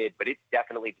way I did, but it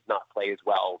definitely does not play as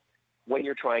well when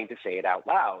you're trying to say it out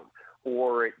loud,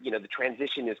 or, the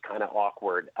transition is kind of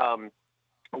awkward, or,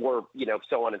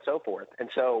 so on and so forth. And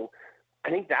so I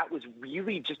think that was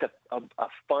really just a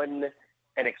fun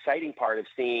and exciting part of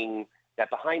seeing that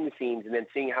behind the scenes, and then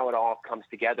seeing how it all comes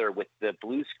together with the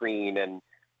blue screen and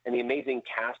the amazing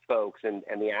cast folks and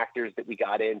the actors that we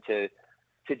got in to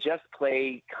just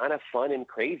play kind of fun and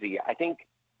crazy. I think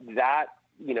that,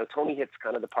 Tony hits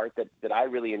kind of the part that I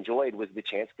really enjoyed, was the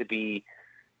chance to be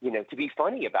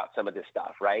funny about some of this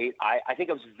stuff, right? I think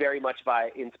I was very much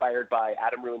inspired by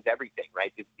Adam Ruins Everything,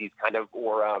 right? These kind of,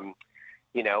 or,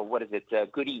 what is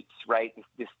it? Good Eats, right?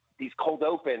 These cold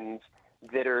opens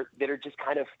that are just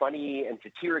kind of funny and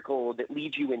satirical, that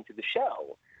lead you into the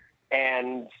show.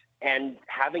 And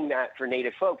having that for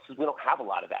Native folks, because we don't have a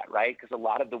lot of that, right? Because a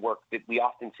lot of the work that we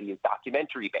often see is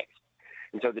documentary based.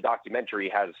 And so the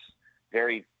documentary has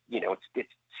very,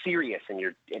 it's serious and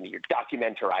you're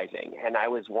documentarizing. And I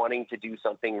was wanting to do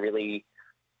something really,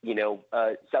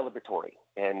 celebratory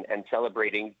and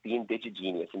celebrating the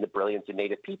indigenous and the brilliance of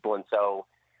Native people. And so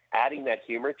adding that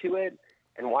humor to it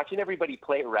and watching everybody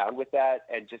play around with that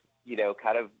and just,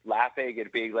 kind of laughing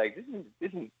and being like,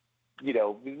 this is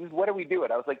what are we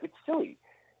doing? I was like, it's silly.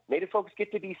 Native folks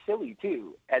get to be silly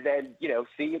too. And then,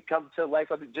 seeing it come to life,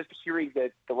 just hearing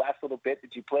the last little bit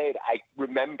that you played, I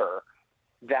remember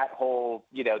that whole,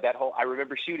 I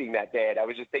remember shooting that day. And I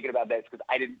was just thinking about that because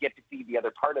I didn't get to see the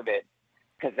other part of it.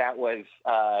 Because that was,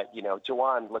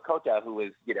 Jawan Lakota, who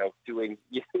was, doing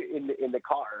in the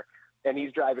car, and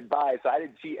he's driving by. So I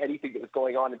didn't see anything that was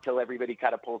going on until everybody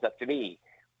kind of pulls up to me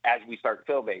as we start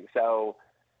filming. So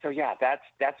yeah,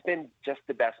 that's been just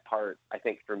the best part, I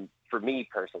think, for me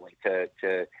personally, to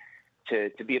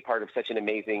be a part of such an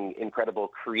amazing, incredible,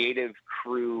 creative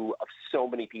crew of so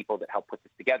many people that help put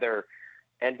this together,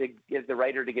 and as the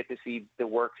writer to get to see the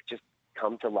work just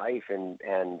come to life and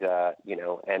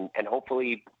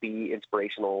hopefully be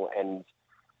inspirational and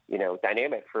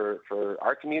dynamic for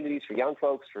our communities, for young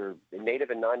folks, for Native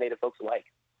and non-Native folks alike.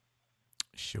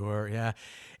 Sure, yeah.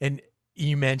 And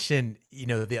you mentioned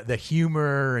the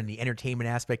humor and the entertainment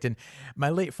aspect, and my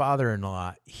late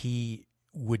father-in-law, he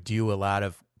would do a lot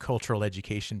of cultural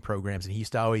education programs, and he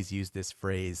used to always use this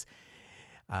phrase,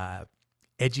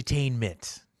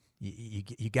 edutainment.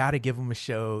 You got to give them a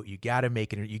show. You got to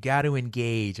make it. You got to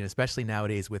engage, and especially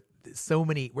nowadays with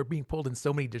we're being pulled in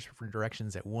so many different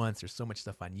directions at once. There's so much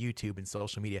stuff on YouTube and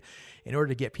social media. In order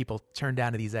to get people turned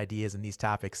on to these ideas and these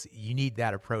topics, you need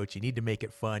that approach. You need to make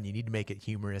it fun. You need to make it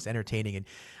humorous, entertaining. And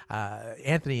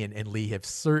Anthony and Lee have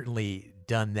certainly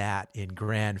done that in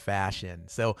grand fashion.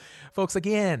 So, folks,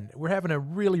 again, we're having a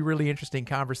really, really interesting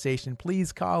conversation.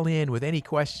 Please call in with any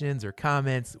questions or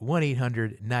comments,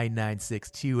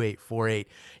 1-800-996-2848.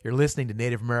 You're listening to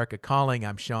Native America Calling.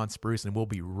 I'm Sean Spruce, and we'll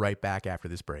be right back after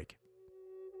this break.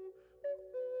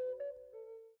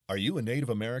 Are you a Native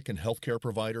American healthcare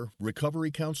provider, recovery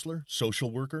counselor,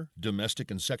 social worker, domestic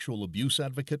and sexual abuse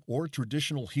advocate, or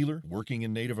traditional healer working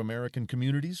in Native American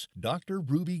communities? Dr.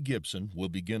 Ruby Gibson will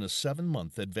begin a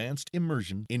 7-month advanced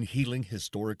immersion in healing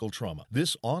historical trauma.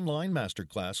 This online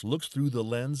masterclass looks through the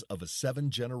lens of a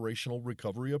 7-generational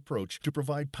recovery approach to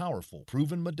provide powerful,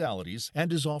 proven modalities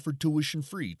and is offered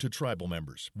tuition-free to tribal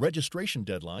members. Registration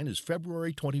deadline is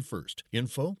February 21st.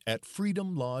 Info at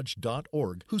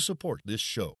freedomlodge.org, who support this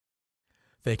show.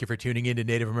 Thank you for tuning in to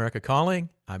Native America Calling.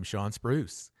 I'm Sean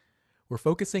Spruce. We're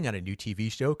focusing on a new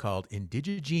TV show called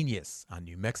Indigigenius on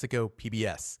New Mexico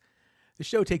PBS. The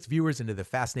show takes viewers into the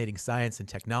fascinating science and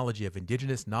technology of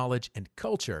indigenous knowledge and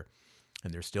culture.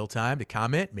 And there's still time to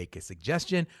comment, make a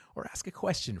suggestion, or ask a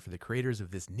question for the creators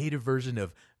of this native version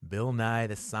of Bill Nye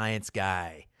the Science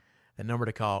Guy. The number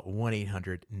to call,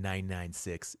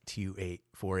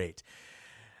 1-800-996-2848.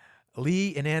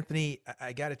 Lee and Anthony,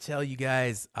 I got to tell you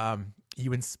guys,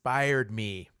 you inspired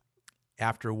me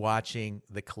after watching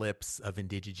the clips of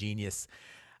Indigigenius.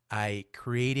 I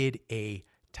created a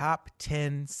top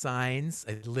 10 signs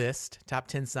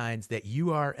that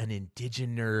you are an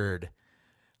Indiginerd.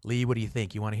 Lee, what do you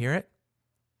think? You want to hear it?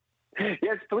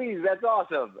 Yes, please. That's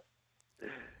awesome.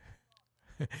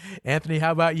 Anthony,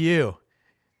 how about you?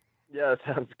 Yeah, it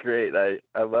sounds great. I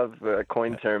love the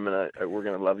coin term, and we're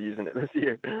going to love using it this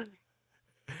year.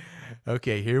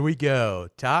 Okay, here we go.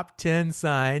 Top 10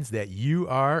 signs that you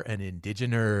are an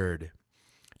Indiginerd.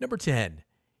 Number 10,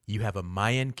 you have a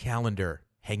Mayan calendar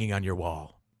hanging on your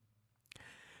wall.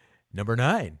 Number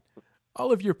 9,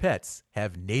 all of your pets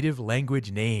have native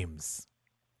language names.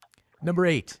 Number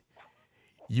 8,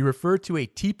 you refer to a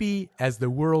teepee as the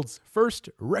world's first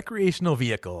recreational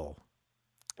vehicle.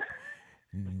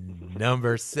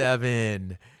 Number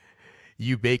 7,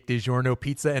 you bake DiGiorno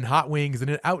pizza and hot wings in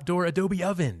an outdoor adobe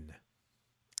oven.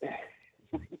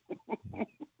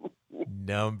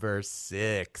 Number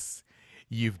 6,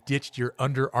 you've ditched your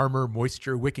Under Armour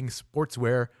moisture wicking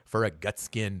sportswear for a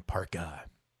gutskin parka.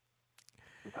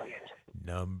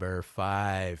 Number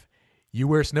 5, you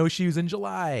wear snowshoes in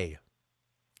July.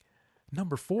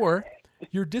 Number 4,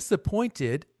 you're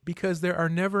disappointed because there are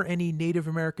never any Native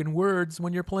American words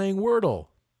when you're playing Wordle.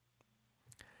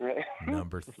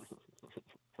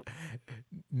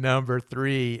 Number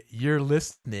 3, you're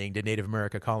listening to Native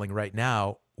America Calling right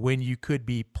now when you could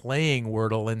be playing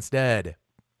Wordle instead.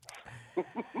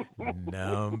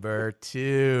 Number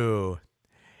 2,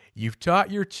 you've taught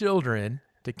your children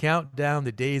to count down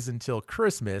the days until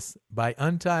Christmas by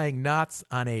untying knots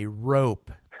on a rope.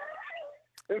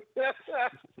 That's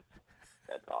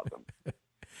awesome.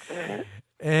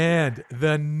 And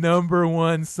the number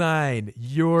 1 sign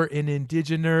you're an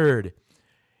Indiginerd,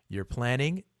 You're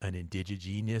planning an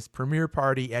Indigigenius premiere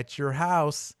party at your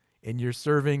house, and you're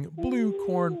serving blue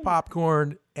corn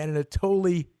popcorn and an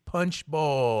Atoli punch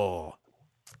bowl.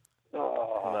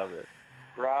 Oh, Love it.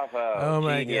 Bravo. Oh,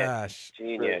 my Genius. gosh.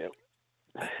 Genius.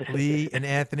 Lee and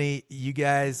Anthony, you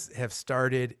guys have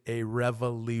started a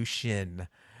revolution.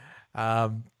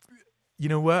 You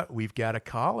know what? We've got a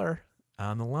caller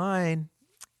on the line.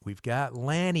 We've got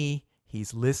Lanny.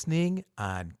 He's listening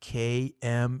on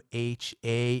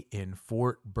KMHA in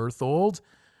Fort Berthold.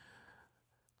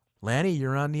 Lanny,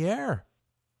 you're on the air.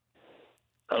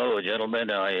 Hello,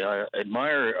 gentlemen. I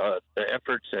admire the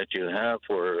efforts that you have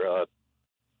for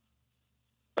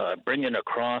bringing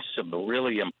across some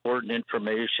really important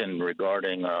information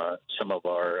regarding some of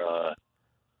our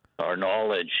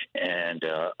knowledge. And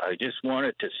I just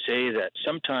wanted to say that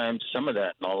sometimes some of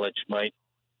that knowledge might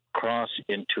cross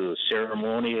into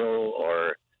ceremonial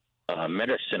or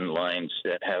medicine lines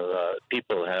that have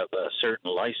people have a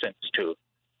certain license to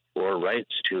or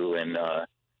rights to. And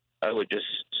I would just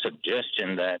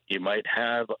suggestion that you might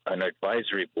have an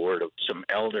advisory board of some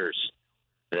elders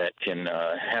that can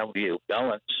help you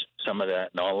balance some of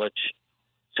that knowledge,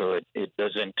 so it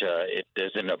doesn't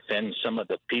offend some of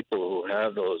the people who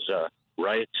have those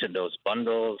rights and those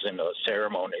bundles and those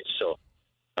ceremonies. So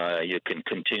you can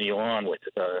continue on with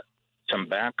some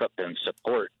backup and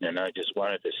support. And I just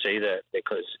wanted to say that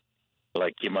because,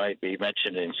 like, you might be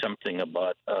mentioning something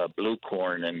about blue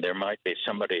corn, and there might be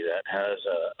somebody that has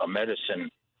a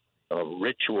medicine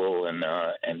ritual, and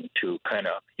to kind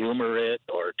of humor it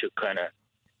or to kind of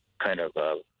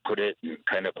put it in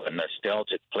kind of a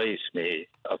nostalgic place may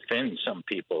offend some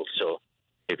people. So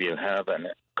if you have a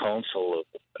council of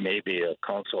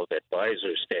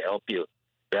advisors to help you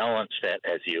balance that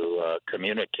as you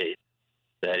communicate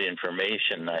that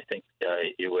information, I think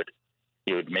you would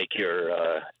make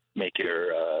your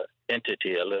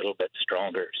entity a little bit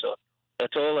stronger. So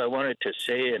that's all I wanted to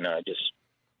say, and I just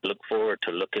look forward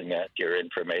to looking at your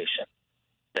information.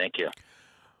 Thank you.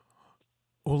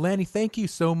 Well, Lanny, thank you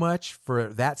so much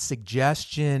for that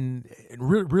suggestion.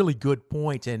 Really good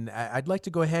point. And I'd like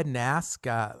to go ahead and ask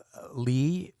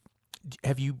Lee,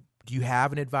 do you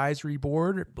have an advisory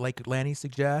board, like Lanny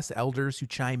suggests, elders who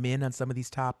chime in on some of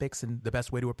these topics and the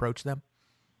best way to approach them?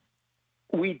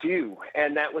 We do,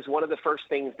 and that was one of the first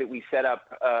things that we set up.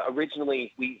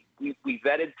 Originally, we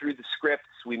vetted through the scripts.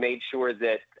 We made sure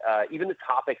that even the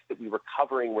topics that we were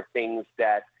covering were things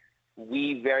that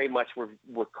we very much were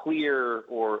clear,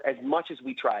 or as much as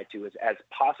we tried to, as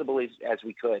possible as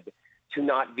we could, to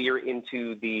not veer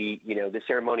into the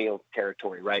ceremonial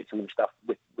territory, right? Some of the stuff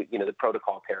with the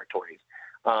protocol territories.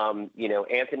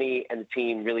 Anthony and the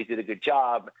team really did a good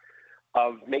job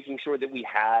of making sure that we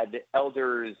had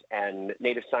elders and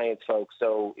native science folks.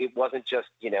 So it wasn't just,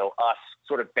 us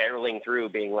sort of barreling through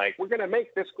being like, we're going to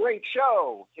make this great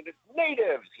show,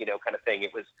 natives, kind of thing.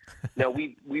 It was, no,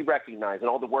 we recognize, and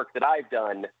all the work that I've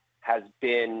done has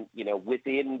been,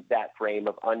 within that frame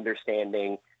of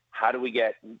understanding how do we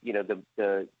get,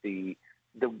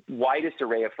 the widest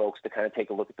array of folks to kind of take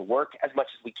a look at the work as much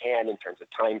as we can in terms of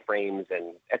time frames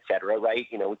and et cetera, right?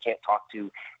 We can't talk to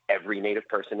every Native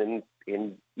person in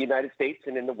the United States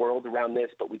and in the world around this,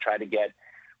 but we try to get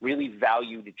really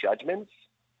valued judgments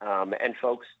and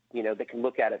folks, that can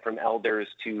look at it from elders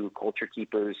to culture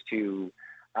keepers to,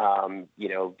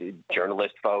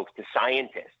 journalist folks to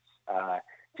scientists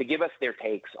to give us their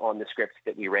takes on the scripts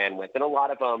that we ran with. And a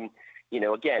lot of them,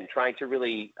 again, trying to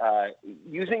really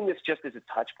using this just as a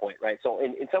touch point, right? So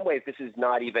in some ways, this is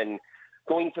not even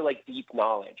going to like deep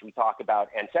knowledge. We talk about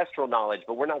ancestral knowledge,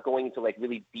 but we're not going into like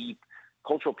really deep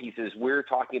cultural pieces. We're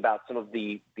talking about some of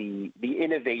the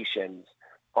innovations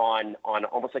on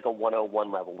almost like a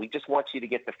 101 level. We just want you to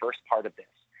get the first part of this.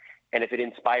 And if it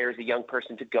inspires a young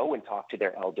person to go and talk to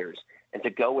their elders and to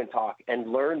go and talk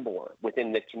and learn more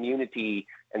within the community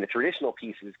and the traditional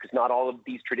pieces, because not all of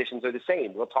these traditions are the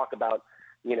same. We'll talk about,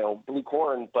 blue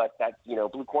corn, but that,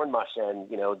 blue corn mush, and,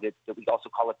 that we also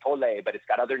call it tole, but it's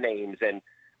got other names. And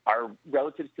our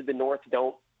relatives to the north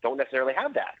don't necessarily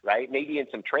have that, right? Maybe in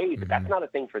some trade, but that's not a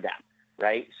thing for them,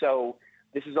 right? So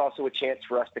this is also a chance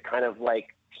for us to kind of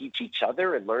like teach each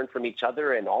other and learn from each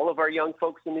other. And all of our young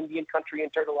folks in Indian country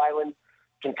and Turtle Island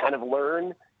can kind of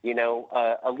learn,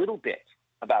 a little bit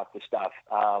about the stuff,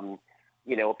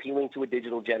 appealing to a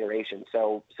digital generation.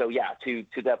 So yeah, to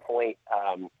that point,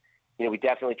 we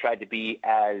definitely tried to be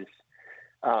as,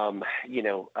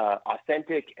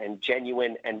 authentic and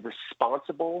genuine and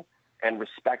responsible and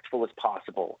respectful as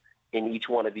possible in each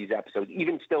one of these episodes,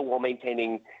 even still while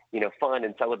maintaining, fun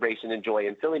and celebration and joy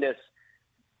and silliness.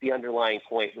 the underlying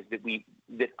point was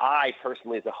that I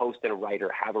personally, as a host and a writer,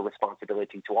 have a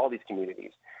responsibility to all these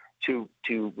communities to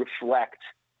reflect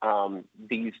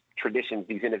these traditions,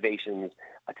 these innovations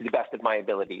to the best of my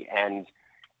ability. And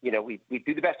we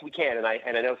do the best we can. And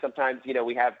I know sometimes,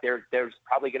 there's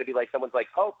probably going to be like, someone's like,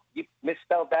 oh, you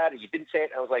misspelled that, or you didn't say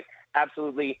it. And I was like,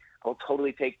 absolutely. I'll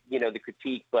totally take, the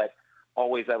critique, but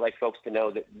always I like folks to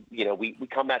know that, we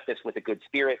come at this with a good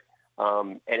spirit.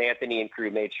 And Anthony and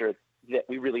crew made sure that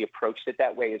we really approached it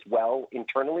that way as well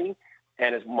internally,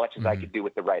 and as much as I could do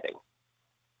with the writing.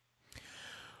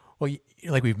 Well,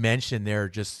 like we've mentioned, there are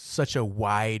just such a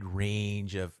wide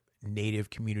range of Native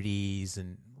communities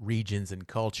and regions and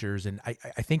cultures. And I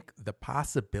think the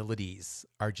possibilities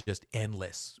are just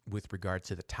endless with regard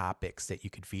to the topics that you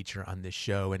could feature on this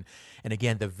show. And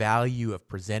again, the value of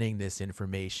presenting this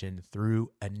information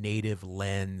through a Native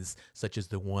lens, such as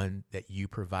the one that you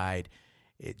provide,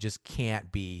 it just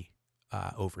can't be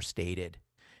overstated.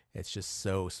 It's just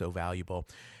so valuable.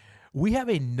 We have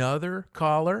another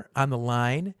caller on the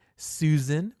line,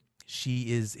 Susan.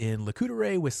 She is in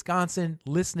Lecoutere, Wisconsin,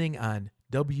 listening on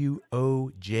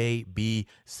WOJB.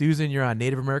 Susan, you're on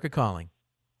Native America Calling.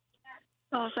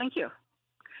 Oh, thank you.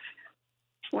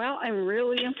 Well, I'm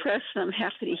really impressed, and I'm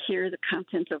happy to hear the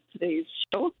content of today's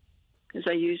show, because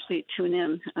I usually tune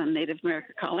in on Native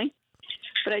America Calling.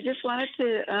 But I just wanted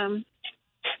to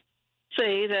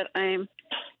say that I'm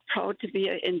proud to be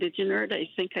an Indigenerd. I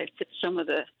think I fit some of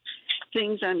the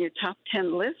things on your top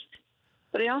 10 list.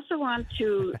 But I also want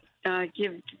to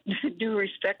give due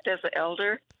respect as an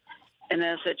elder and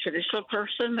as a traditional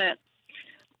person that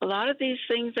a lot of these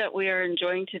things that we are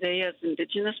enjoying today as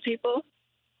Indigenous people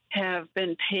have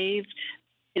been paved,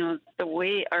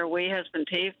 our way has been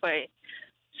paved by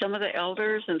some of the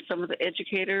elders and some of the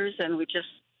educators, and we just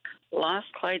lost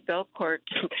Clyde Belcourt,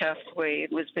 who passed away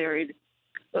and was buried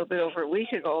a little bit over a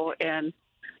week ago. And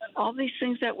all these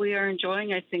things that we are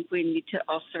enjoying, I think we need to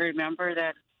also remember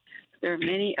that there are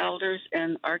many elders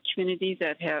in our community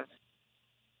that have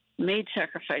made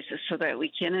sacrifices so that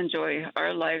we can enjoy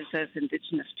our lives as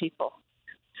Indigenous people.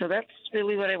 So that's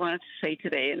really what I wanted to say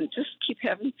today, and just keep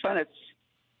having fun. It's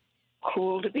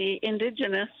cool to be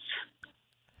Indigenous.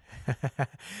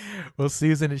 Well,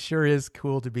 Susan, it sure is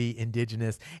cool to be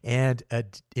Indigenous and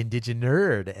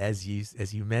Indigenerd, as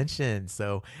you mentioned.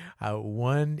 So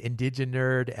one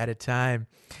Indigenerd at a time.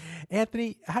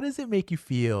 Anthony, how does it make you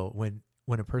feel when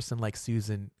a person like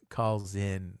Susan calls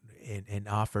in and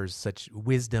offers such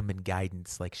wisdom and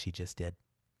guidance like she just did?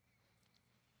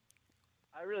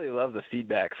 I really love the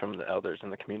feedback from the elders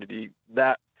in the community.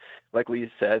 That, like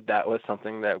Lee said, that was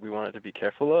something that we wanted to be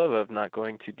careful of not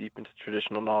going too deep into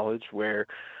traditional knowledge where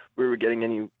we were getting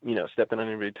any, stepping on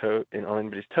anybody's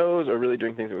toes or really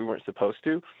doing things that we weren't supposed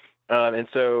to. And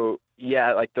so,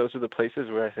 yeah, like those are the places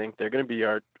where I think they're going to be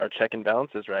our check and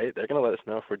balances, right? They're going to let us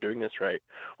know if we're doing this right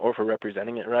or if we're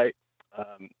representing it right.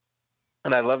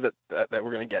 And I love that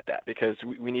we're going to get that, because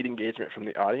we need engagement from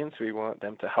the audience. We want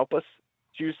them to help us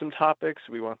choose some topics.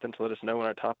 We want them to let us know when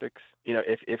our topics,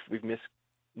 if we've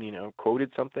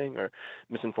quoted something or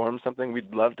misinformed something,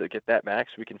 we'd love to get that back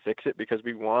so we can fix it, because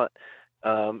we want,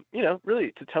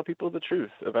 really to tell people the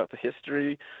truth about the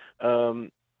history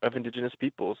of Indigenous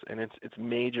peoples and its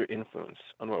major influence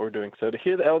on what we're doing. So to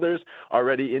hear the elders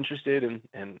already interested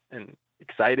and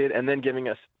excited, and then giving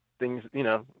us things,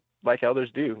 like elders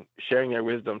do, sharing their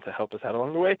wisdom to help us out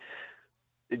along the way,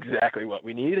 exactly what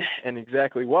we need, and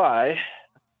exactly why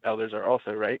elders are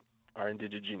also, our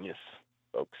Indigenious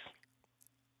folks.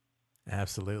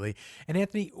 Absolutely. And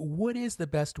Anthony, what is the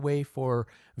best way for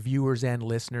viewers and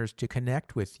listeners to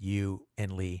connect with you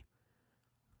and Lee?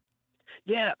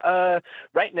 Yeah,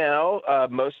 right now,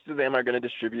 most of them are going to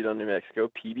distribute on New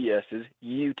Mexico PBS's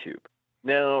YouTube.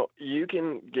 Now, you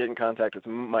can get in contact with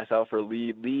myself or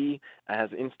Lee. Lee has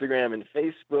Instagram and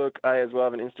Facebook. I as well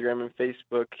have an Instagram and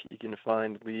Facebook. You can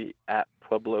find Lee at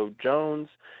Pueblo Jones.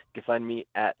 You can find me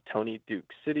at Tony Duke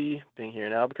City, being here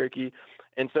in Albuquerque.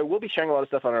 And so we'll be sharing a lot of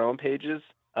stuff on our own pages.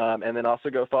 And then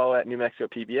also go follow at New Mexico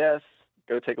PBS.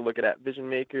 Go take a look at Vision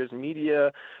Makers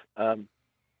Media.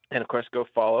 And, of course, go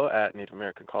follow at Native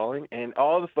American Calling. And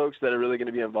all the folks that are really going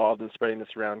to be involved in spreading this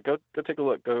around, go take a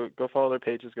look. Go follow their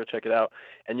pages. Go check it out.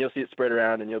 And you'll see it spread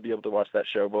around, and you'll be able to watch that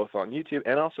show both on YouTube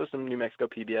and also some New Mexico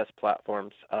PBS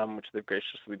platforms, which they've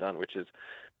graciously done, which is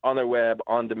on their web,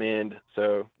 on demand.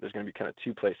 So there's going to be kind of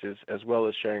two places, as well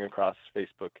as sharing across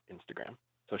Facebook, Instagram.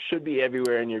 So it should be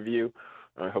everywhere in your view.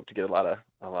 I hope to get a lot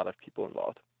of people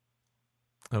involved.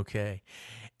 Okay.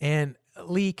 And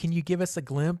Lee, can you give us a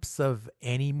glimpse of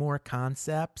any more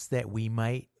concepts that we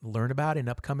might learn about in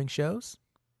upcoming shows?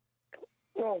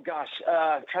 Well, Oh, gosh.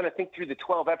 Trying to think through the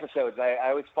 12 episodes. I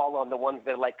always fall on the ones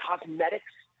that are like cosmetics.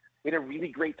 We had a really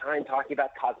great time talking about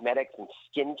cosmetics and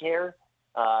skincare.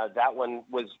 That one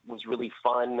was really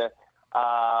fun.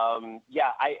 And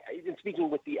speaking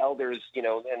with the elders,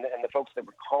 and the folks that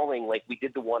were calling, like we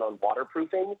did the one on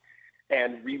waterproofing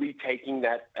and really taking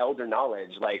that elder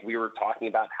knowledge. Like we were talking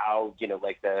about how,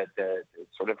 like the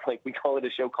sort of like, we call it a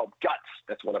show called Guts.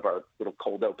 That's one of our little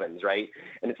cold opens, right?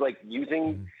 And it's like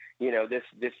using,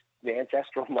 this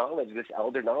ancestral knowledge, this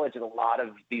elder knowledge, and a lot of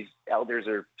these elders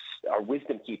are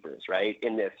wisdom keepers, right,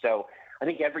 in this. So I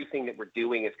think everything that we're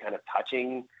doing is kind of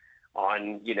touching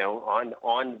on,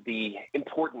 on the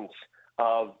importance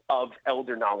of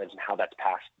elder knowledge and how that's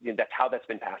passed. That's how that's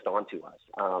been passed on to us.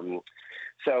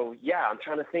 I'm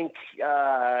trying to think.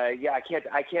 I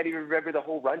can't even remember the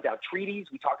whole rundown. Treaties.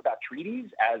 We talk about treaties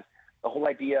as the whole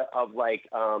idea of like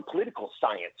political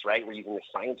science, right? We're using the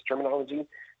science terminology.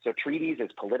 So treaties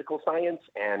is political science,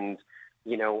 and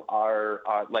our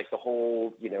like the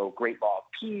whole Great Law of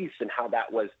Peace and how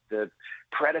that was the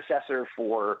predecessor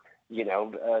for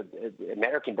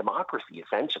American democracy,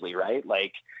 essentially, right?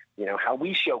 Like how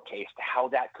we showcased how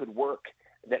that could work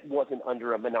that wasn't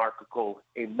under a monarchical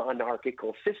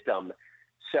system.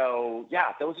 So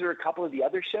those are a couple of the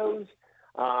other shows.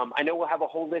 I know we'll have a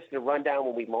whole list and a rundown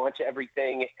when we launch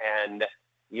everything, and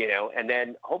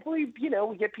then hopefully,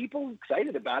 we get people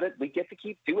excited about it. We get to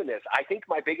keep doing this. I think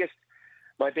my biggest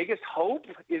hope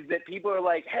is that people are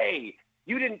like, hey,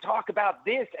 you didn't talk about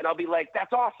this. And I'll be like,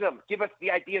 that's awesome. Give us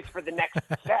the ideas for the next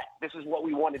set. This is what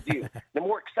we want to do. The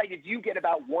more excited you get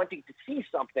about wanting to see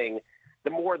something,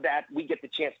 the more that we get the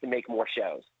chance to make more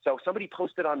shows. So somebody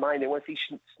posted on mine, they want to see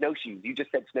snowshoes. You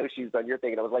just said snowshoes on your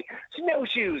thing. And I was like,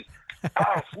 snowshoes.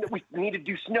 We need to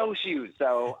do snowshoes.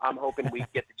 So I'm hoping we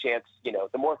get the chance,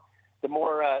 the more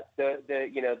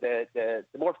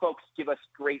folks give us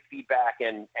great feedback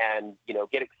and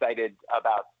get excited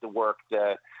about the work,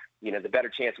 the better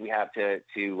chance we have to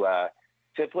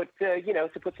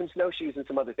put some snowshoes and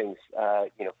some other things,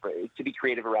 to be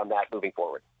creative around that moving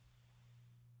forward.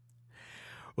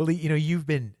 Well, you've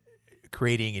been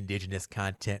creating Indigenous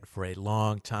content for a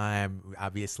long time.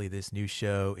 Obviously, this new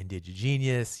show,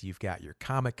 Indigigenius, you've got your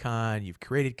Comic-Con, you've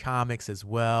created comics as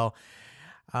well.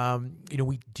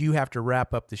 We do have to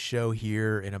wrap up the show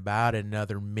here in about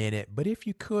another minute, but if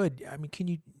you could,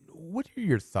 what are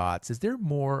your thoughts? Is there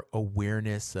more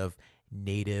awareness of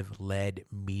Native-led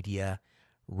media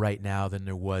right now than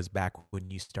there was back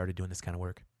when you started doing this kind of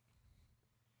work?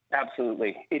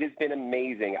 Absolutely. It has been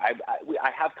amazing.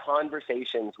 I have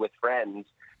conversations with friends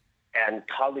and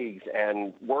colleagues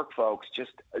and work folks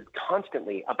just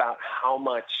constantly about how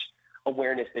much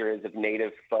awareness there is of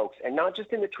Native folks, and not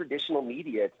just in the traditional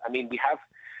media.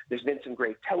 There's been some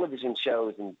great television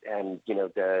shows and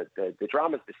the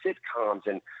dramas, the sitcoms,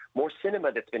 and more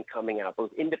cinema that's been coming out,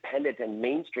 both independent and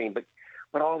mainstream, but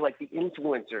all like the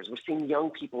influencers. We're seeing young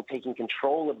people taking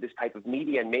control of this type of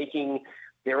media and making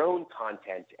their own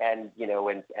content, and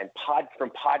from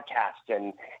podcasts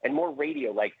and more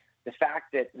radio. Like the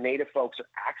fact that Native folks are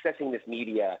accessing this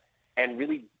media and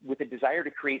really with a desire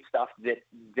to create stuff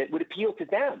that would appeal to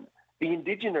them. The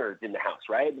Indigenerds in the house,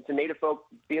 right? It's a Native folk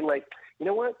being like, you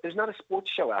know what? There's not a sports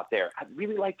show out there. I'd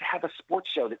really like to have a sports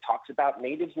show that talks about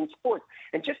Natives and sports,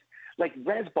 and just like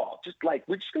Resball,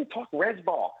 we're just going to talk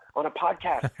Resball on a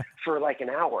podcast for like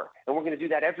an hour, and we're going to do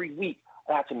that every week.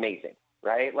 That's amazing.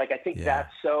 Right? Like, I think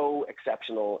that's so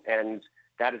exceptional. And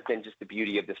that has been just the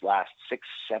beauty of this last 6,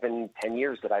 7, 10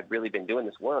 years that I've really been doing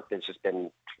this work. It's just been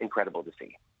incredible to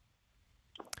see.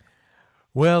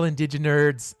 Well,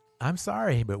 Indigenerds, I'm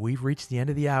sorry, but we've reached the end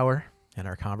of the hour and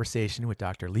our conversation with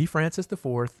Dr. Lee Francis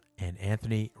IV and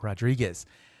Anthony Rodriguez.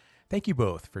 Thank you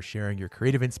both for sharing your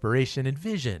creative inspiration and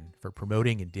vision for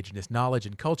promoting Indigenous knowledge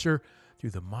and culture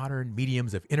through the modern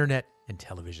mediums of internet and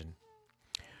television.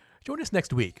 Join us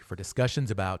next week for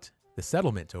discussions about the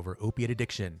settlement over opiate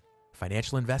addiction,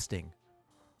 financial investing,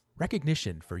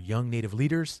 recognition for young Native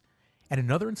leaders, and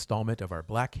another installment of our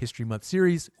Black History Month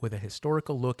series with a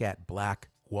historical look at Black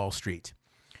Wall Street.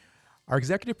 Our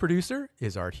executive producer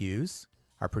is Art Hughes.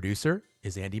 Our producer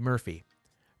is Andy Murphy.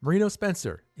 Marino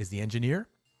Spencer is the engineer.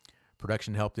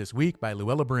 Production help this week by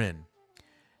Luella Bryn.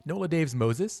 Nola Daves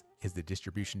Moses is the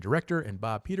distribution director, and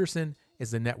Bob Peterson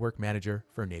is the network manager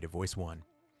for Native Voice One.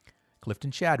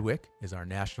 Clifton Chadwick is our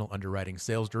National Underwriting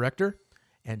Sales Director.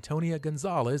 Antonia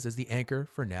Gonzalez is the anchor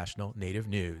for National Native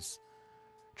News.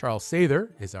 Charles Sather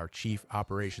is our Chief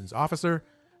Operations Officer.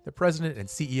 The President and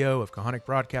CEO of Kahanic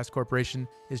Broadcast Corporation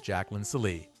is Jacqueline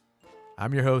Salee.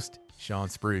 I'm your host, Sean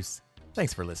Spruce.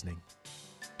 Thanks for listening.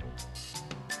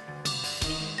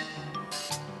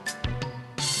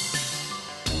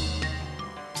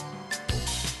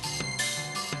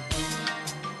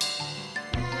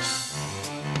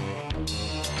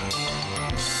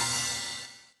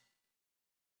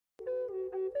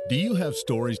 Do you have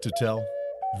stories to tell?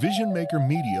 Vision Maker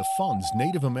Media funds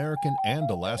Native American and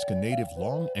Alaska Native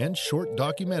long and short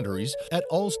documentaries at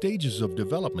all stages of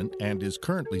development and is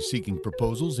currently seeking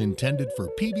proposals intended for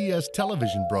PBS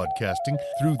television broadcasting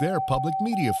through their public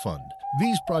media fund.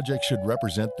 These projects should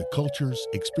represent the cultures,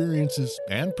 experiences,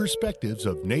 and perspectives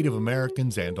of Native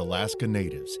Americans and Alaska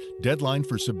Natives. Deadline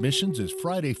for submissions is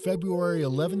Friday, February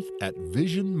 11th at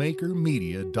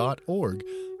visionmakermedia.org,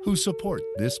 who support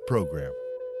this program.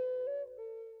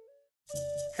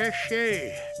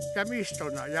 Heshe, Kamisto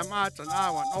na Yamatan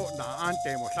Awan Otna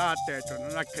Ante Mosate to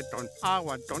Nakaton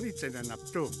Awan Tonitzen and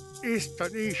Upto.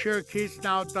 Easton Esure Kids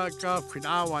Now.gov with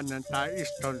Awan and Ta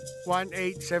Easton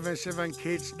 1877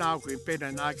 Kids Now with Pin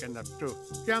and Akan Upto.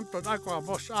 Yamton Aqua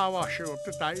Boss Awa Show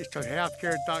to Ta Easton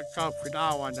Healthcare.gov with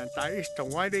Awan and Ta Easton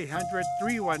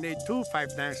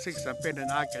 1-800-318-2596 and Pin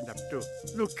and Akan Upto.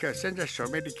 Look, Centers for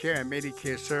Medicare and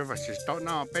Medicare Services don't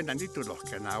know Pen and Nitulo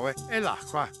Kanawe,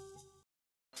 Elaqua.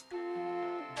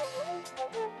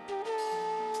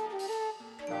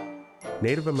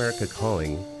 Native America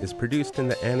Calling is produced in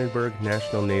the Annenberg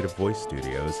National Native Voice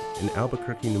Studios in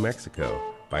Albuquerque, New Mexico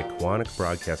by Koahnic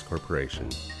Broadcast Corporation,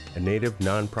 a Native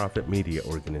nonprofit media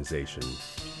organization.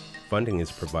 Funding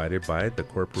is provided by the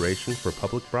Corporation for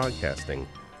Public Broadcasting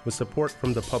with support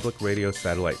from the Public Radio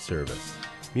Satellite Service.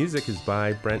 Music is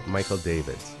by Brent Michael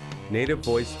Davids. Native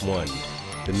Voice One,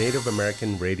 the Native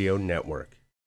American Radio Network.